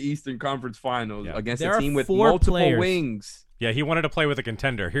 We're in the Eastern Conference Finals against There a are team with 4 multiple players. wings. Yeah, he wanted to play with a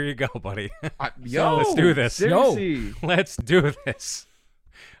contender. Here you go, buddy. Let's do this. Seriously. Let's do this.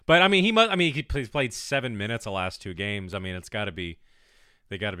 But I mean, he's played 7 minutes the last 2 games. I mean, they got to be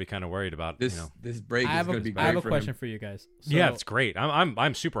kind of worried about This break I is have going to be great I have a for question him. for you guys. yeah, it's great.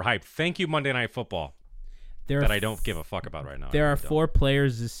 I'm super hyped. Thank you, Monday Night Football. There That are I don't give a fuck about right now. There I are really 4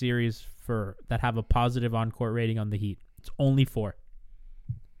 players this series that have a positive on-court rating on the Heat. It's only 4.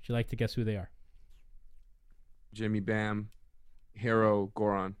 Would you like to guess who they are? Jimmy Bam, Hero,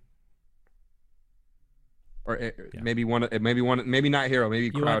 Goran. Or maybe maybe not Hero, maybe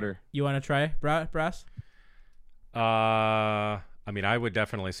Crowder. You want to try, Brass? I mean, I would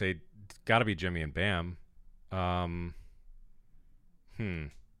definitely say got to be Jimmy and Bam. I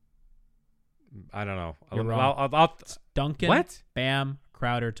don't know. You're wrong. I'll It's Duncan, What? Bam,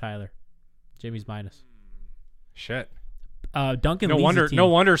 Crowder, Tyler. Jimmy's minus. shit. Duncan. No leads wonder. the team. No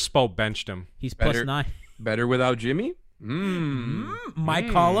wonder Spo benched him. He's Better. plus 9. Better without Jimmy? My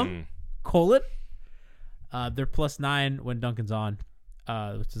column, Colin. They're plus 9 when Duncan's on,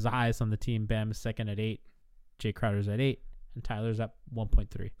 which is the highest on the team. Bam is second at 8. Jay Crowder's at 8, and Tyler's at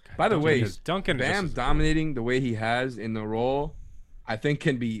 1.3. By the way, Duncan Bam just- dominating the way he has in the role, I think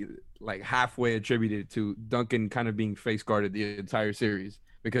can be like halfway attributed to Duncan kind of being face guarded the entire series.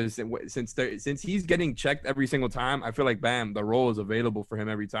 Because since he's getting checked every single time, I feel like Bam, the role is available for him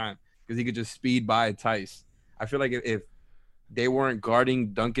every time because he could just speed by Tice. I feel like if they weren't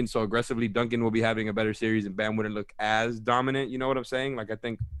guarding Duncan so aggressively, Duncan will be having a better series and Bam wouldn't look as dominant. You know what I'm saying? Like, I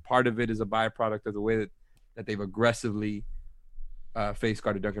think part of it is a byproduct of the way that they've aggressively face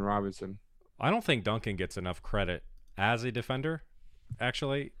guarded Duncan Robinson. I don't think Duncan gets enough credit as a defender,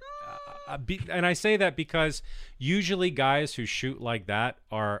 actually. And I say that because usually guys who shoot like that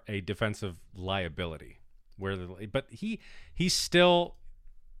are a defensive liability. But he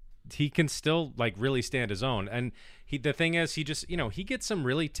can still like really stand his own. And the thing is, he just, he gets some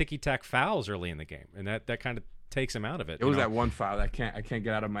really ticky-tack fouls early in the game, and that kind of takes him out of it. It was that one foul that I can't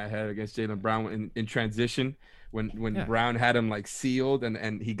get out of my head against Jaylen Brown in transition when Brown had him like sealed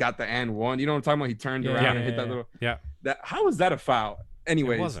and he got the and one. You know what I'm talking about? He turned around and hit that little. Yeah. How was that a foul?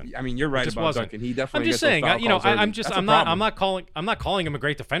 Anyways, I mean, you're right about wasn't. Duncan. He definitely. I'm just saying, I'm not calling him a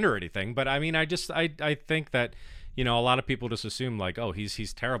great defender or anything, but I mean, I think that, a lot of people just assume like, oh,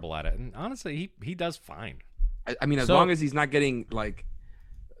 he's terrible at it, and honestly, he does fine. I mean, as long as he's not getting like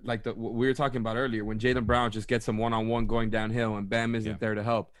what we were talking about earlier, when Jaylen Brown just gets some one-on-one going downhill and Bam isn't there to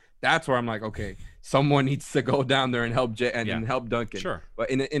help. That's where I'm like, okay, someone needs to go down there and help and help Duncan. Sure. But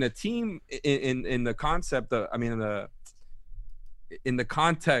in a team, in the concept of, in the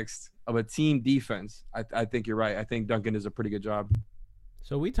context of a team defense, I think you're right. I think Duncan does a pretty good job.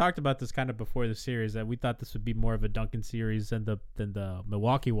 So we talked about this kind of before the series, that we thought this would be more of a Duncan series than the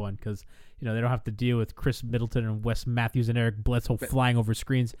Milwaukee one, because they don't have to deal with Chris Middleton and Wes Matthews and Eric Bledsoe flying over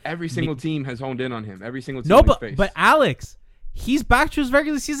screens. Every single team has honed in on him. Every single team. No, but Alex, he's back to his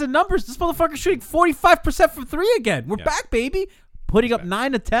regular season numbers. This motherfucker's shooting 45% from three again. We're back, baby. Putting up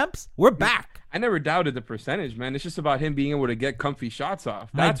 9 attempts. We're back. I never doubted the percentage, man. It's just about him being able to get comfy shots off.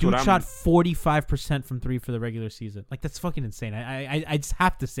 That's what shot 45% from three for the regular season. Like, that's fucking insane. I just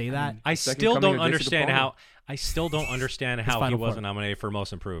have to say that. I still don't understand how he wasn't nominated for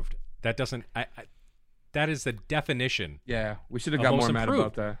most improved. That doesn't. That is the definition. Yeah, we should have got more mad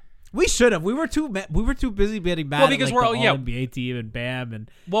about that. We should have. We were too busy getting mad. Well, because at, we're all all NBA team and Bam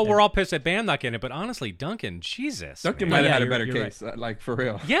and. Well, we're all pissed at Bam not getting it, but honestly, Duncan, Jesus, Duncan might have had a better case, right. Like for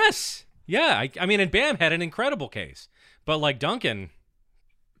real. Yes, yeah. I mean, and Bam had an incredible case, but like Duncan,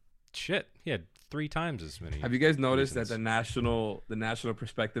 shit, he had 3 times as many. Have you guys noticed that the national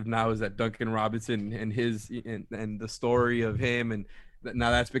perspective now is that Duncan Robinson and and the story of him, and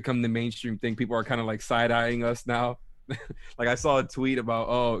now that's become the mainstream thing. People are kind of like side-eyeing us now. Like I saw a tweet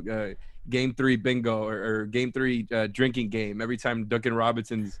about game 3 bingo or game 3 drinking game every time Duncan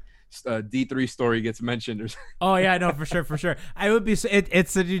Robinson's D3 story gets mentioned. Or something. Oh yeah, no, for sure. I would be.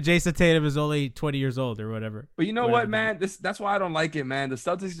 It's the new Jason Tatum is only 20 years old or whatever. But you know what, man? That's why I don't like it, man. The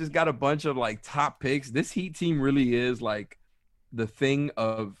Celtics just got a bunch of like top picks. This Heat team really is like the thing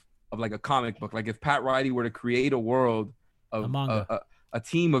of like a comic book. Like if Pat Riley were to create a world of a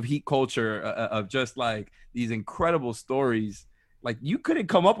team of Heat culture of just like these incredible stories, like you couldn't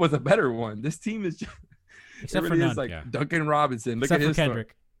come up with a better one. This team is just except for none. Duncan Robinson. Look except at his for Kendrick.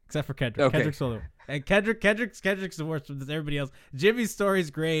 Story. Except for Kendrick. Okay. Kendrick's solo. And Kendrick's the worst from everybody else. Jimmy's story's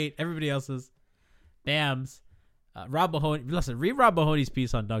great. Everybody else's. Bam's. Rob Mahoney. Listen, read Rob Mahoney's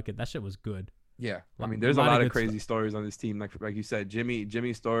piece on Duncan. That shit was good. Yeah. I mean, there's a lot of crazy stories on this team. Like you said,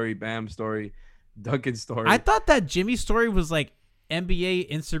 Jimmy's story, Bam's story, Duncan's story. I thought that Jimmy's story was like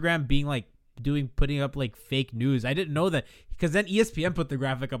NBA Instagram being like putting up like fake news. I didn't know that, because then ESPN put the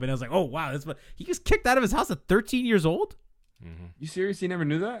graphic up and I was like, oh wow, that's what he gets kicked out of his house at 13 years old. Mm-hmm. You seriously never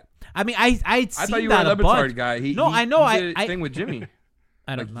knew that? I mean, I thought you were a Levitard guy. I know. He did a thing with Jimmy.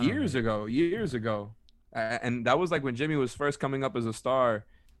 I don't know. Years ago, and that was like when Jimmy was first coming up as a star,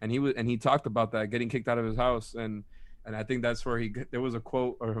 and he talked about that getting kicked out of his house, and I think that's where there was a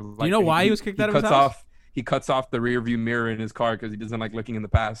quote or like, do you know why he was kicked out of his house? He cuts off the rear view mirror in his car because he doesn't like looking in the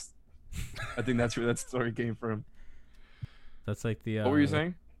past. I think that's where that story came from. That's like the. What were you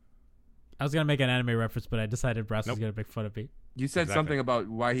saying? I was gonna make an anime reference, but I decided Brass was gonna make fun of me. You said something about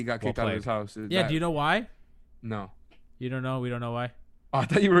why he got kicked out of his house. Do you know why? No. You don't know? We don't know why? Oh, I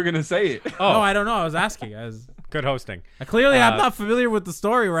thought you were gonna say it. Oh, no, I don't know. I was asking. Good hosting. I'm not familiar with the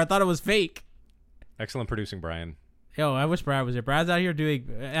story where I thought it was fake. Excellent producing, Brian. Yo, I wish Brian was here. Brian's out here doing,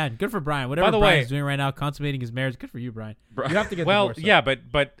 and good for Brian. Whatever Brian's doing right now, consummating his marriage. Good for you, Brian. You have to get divorced. Yeah,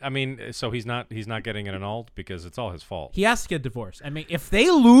 but I mean, so he's not getting it annulled because it's all his fault. He has to get divorced. I mean, if they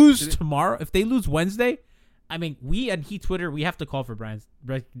lose tomorrow, if they lose Wednesday, I mean, we and Twitter, we have to call for Brian's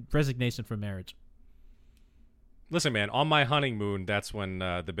resignation from marriage. Listen, man, on my honeymoon, that's when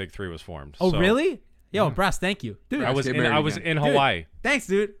the Big Three was formed. Oh, really? Yo, Brass, thank you, dude. I was in Hawaii. Thanks,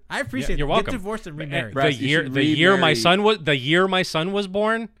 dude. I appreciate it. You're welcome. Get divorced and remarried. The year my son was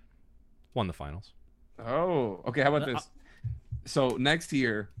born, won the finals. Oh, okay. How about this? So next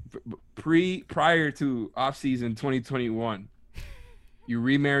year, prior to offseason 2021, you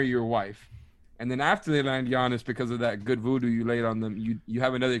remarry your wife. And then after they land Giannis, because of that good voodoo you laid on them, you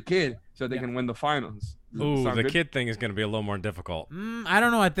have another kid so they can win the finals. Ooh, the kid thing is going to be a little more difficult. I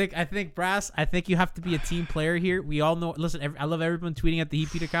don't know. I think Brass. I think you have to be a team player here. We all know. Listen, I love everyone tweeting at the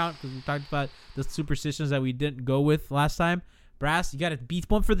Heat account because we talked about the superstitions that we didn't go with last time. Brass, you got to beat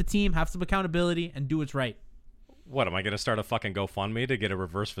one for the team, have some accountability, and do what's right. What am I going to start a fucking GoFundMe to get a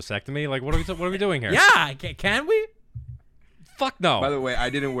reverse vasectomy? Like, what are we doing here? Yeah, can we? Fuck no. By the way, I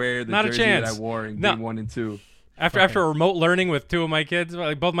didn't wear the Not jersey a chance. that I wore in game 1 and 2. After remote learning with two of my kids,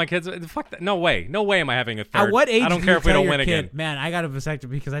 like both my kids, fuck that. No way am I having a third. At what age? I don't care if we don't win again. Man, I got a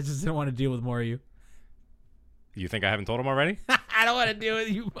vasectomy because I just didn't want to deal with more of you. You think I haven't told him already? I don't want to deal with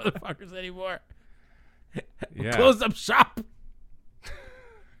you motherfuckers anymore. Yeah. Closed up shop.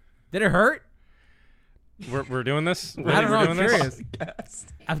 Did it hurt? We're doing this? I don't know. I'm We're doing curious.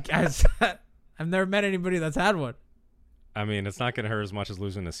 I've never met anybody that's had one. I mean, it's not going to hurt as much as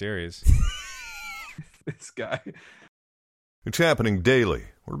losing the series. This guy. It's happening daily.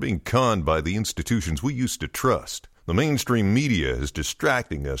 We're being conned by the institutions we used to trust. The mainstream media is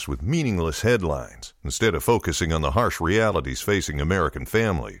distracting us with meaningless headlines instead of focusing on the harsh realities facing American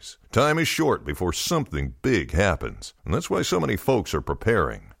families. Time is short before something big happens, and that's why so many folks are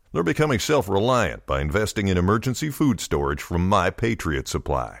preparing. They're becoming self-reliant by investing in emergency food storage from My Patriot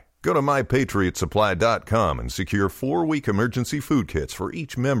Supply. Go to MyPatriotSupply.com and secure 4-week emergency food kits for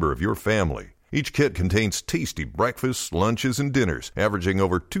each member of your family. Each kit contains tasty breakfasts, lunches, and dinners, averaging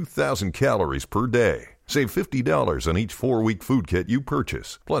over 2,000 calories per day. Save $50 on each 4-week food kit you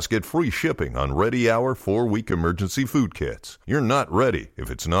purchase. Plus, get free shipping on Ready Hour 4-week emergency food kits. You're not ready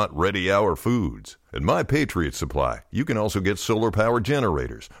if it's not Ready Hour Foods. At My Patriot Supply, you can also get solar power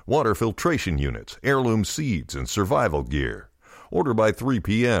generators, water filtration units, heirloom seeds, and survival gear. Order by 3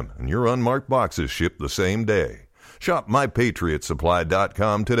 p.m. and your unmarked boxes ship the same day. Shop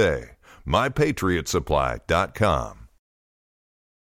MyPatriotSupply.com today. MyPatriotSupply.com.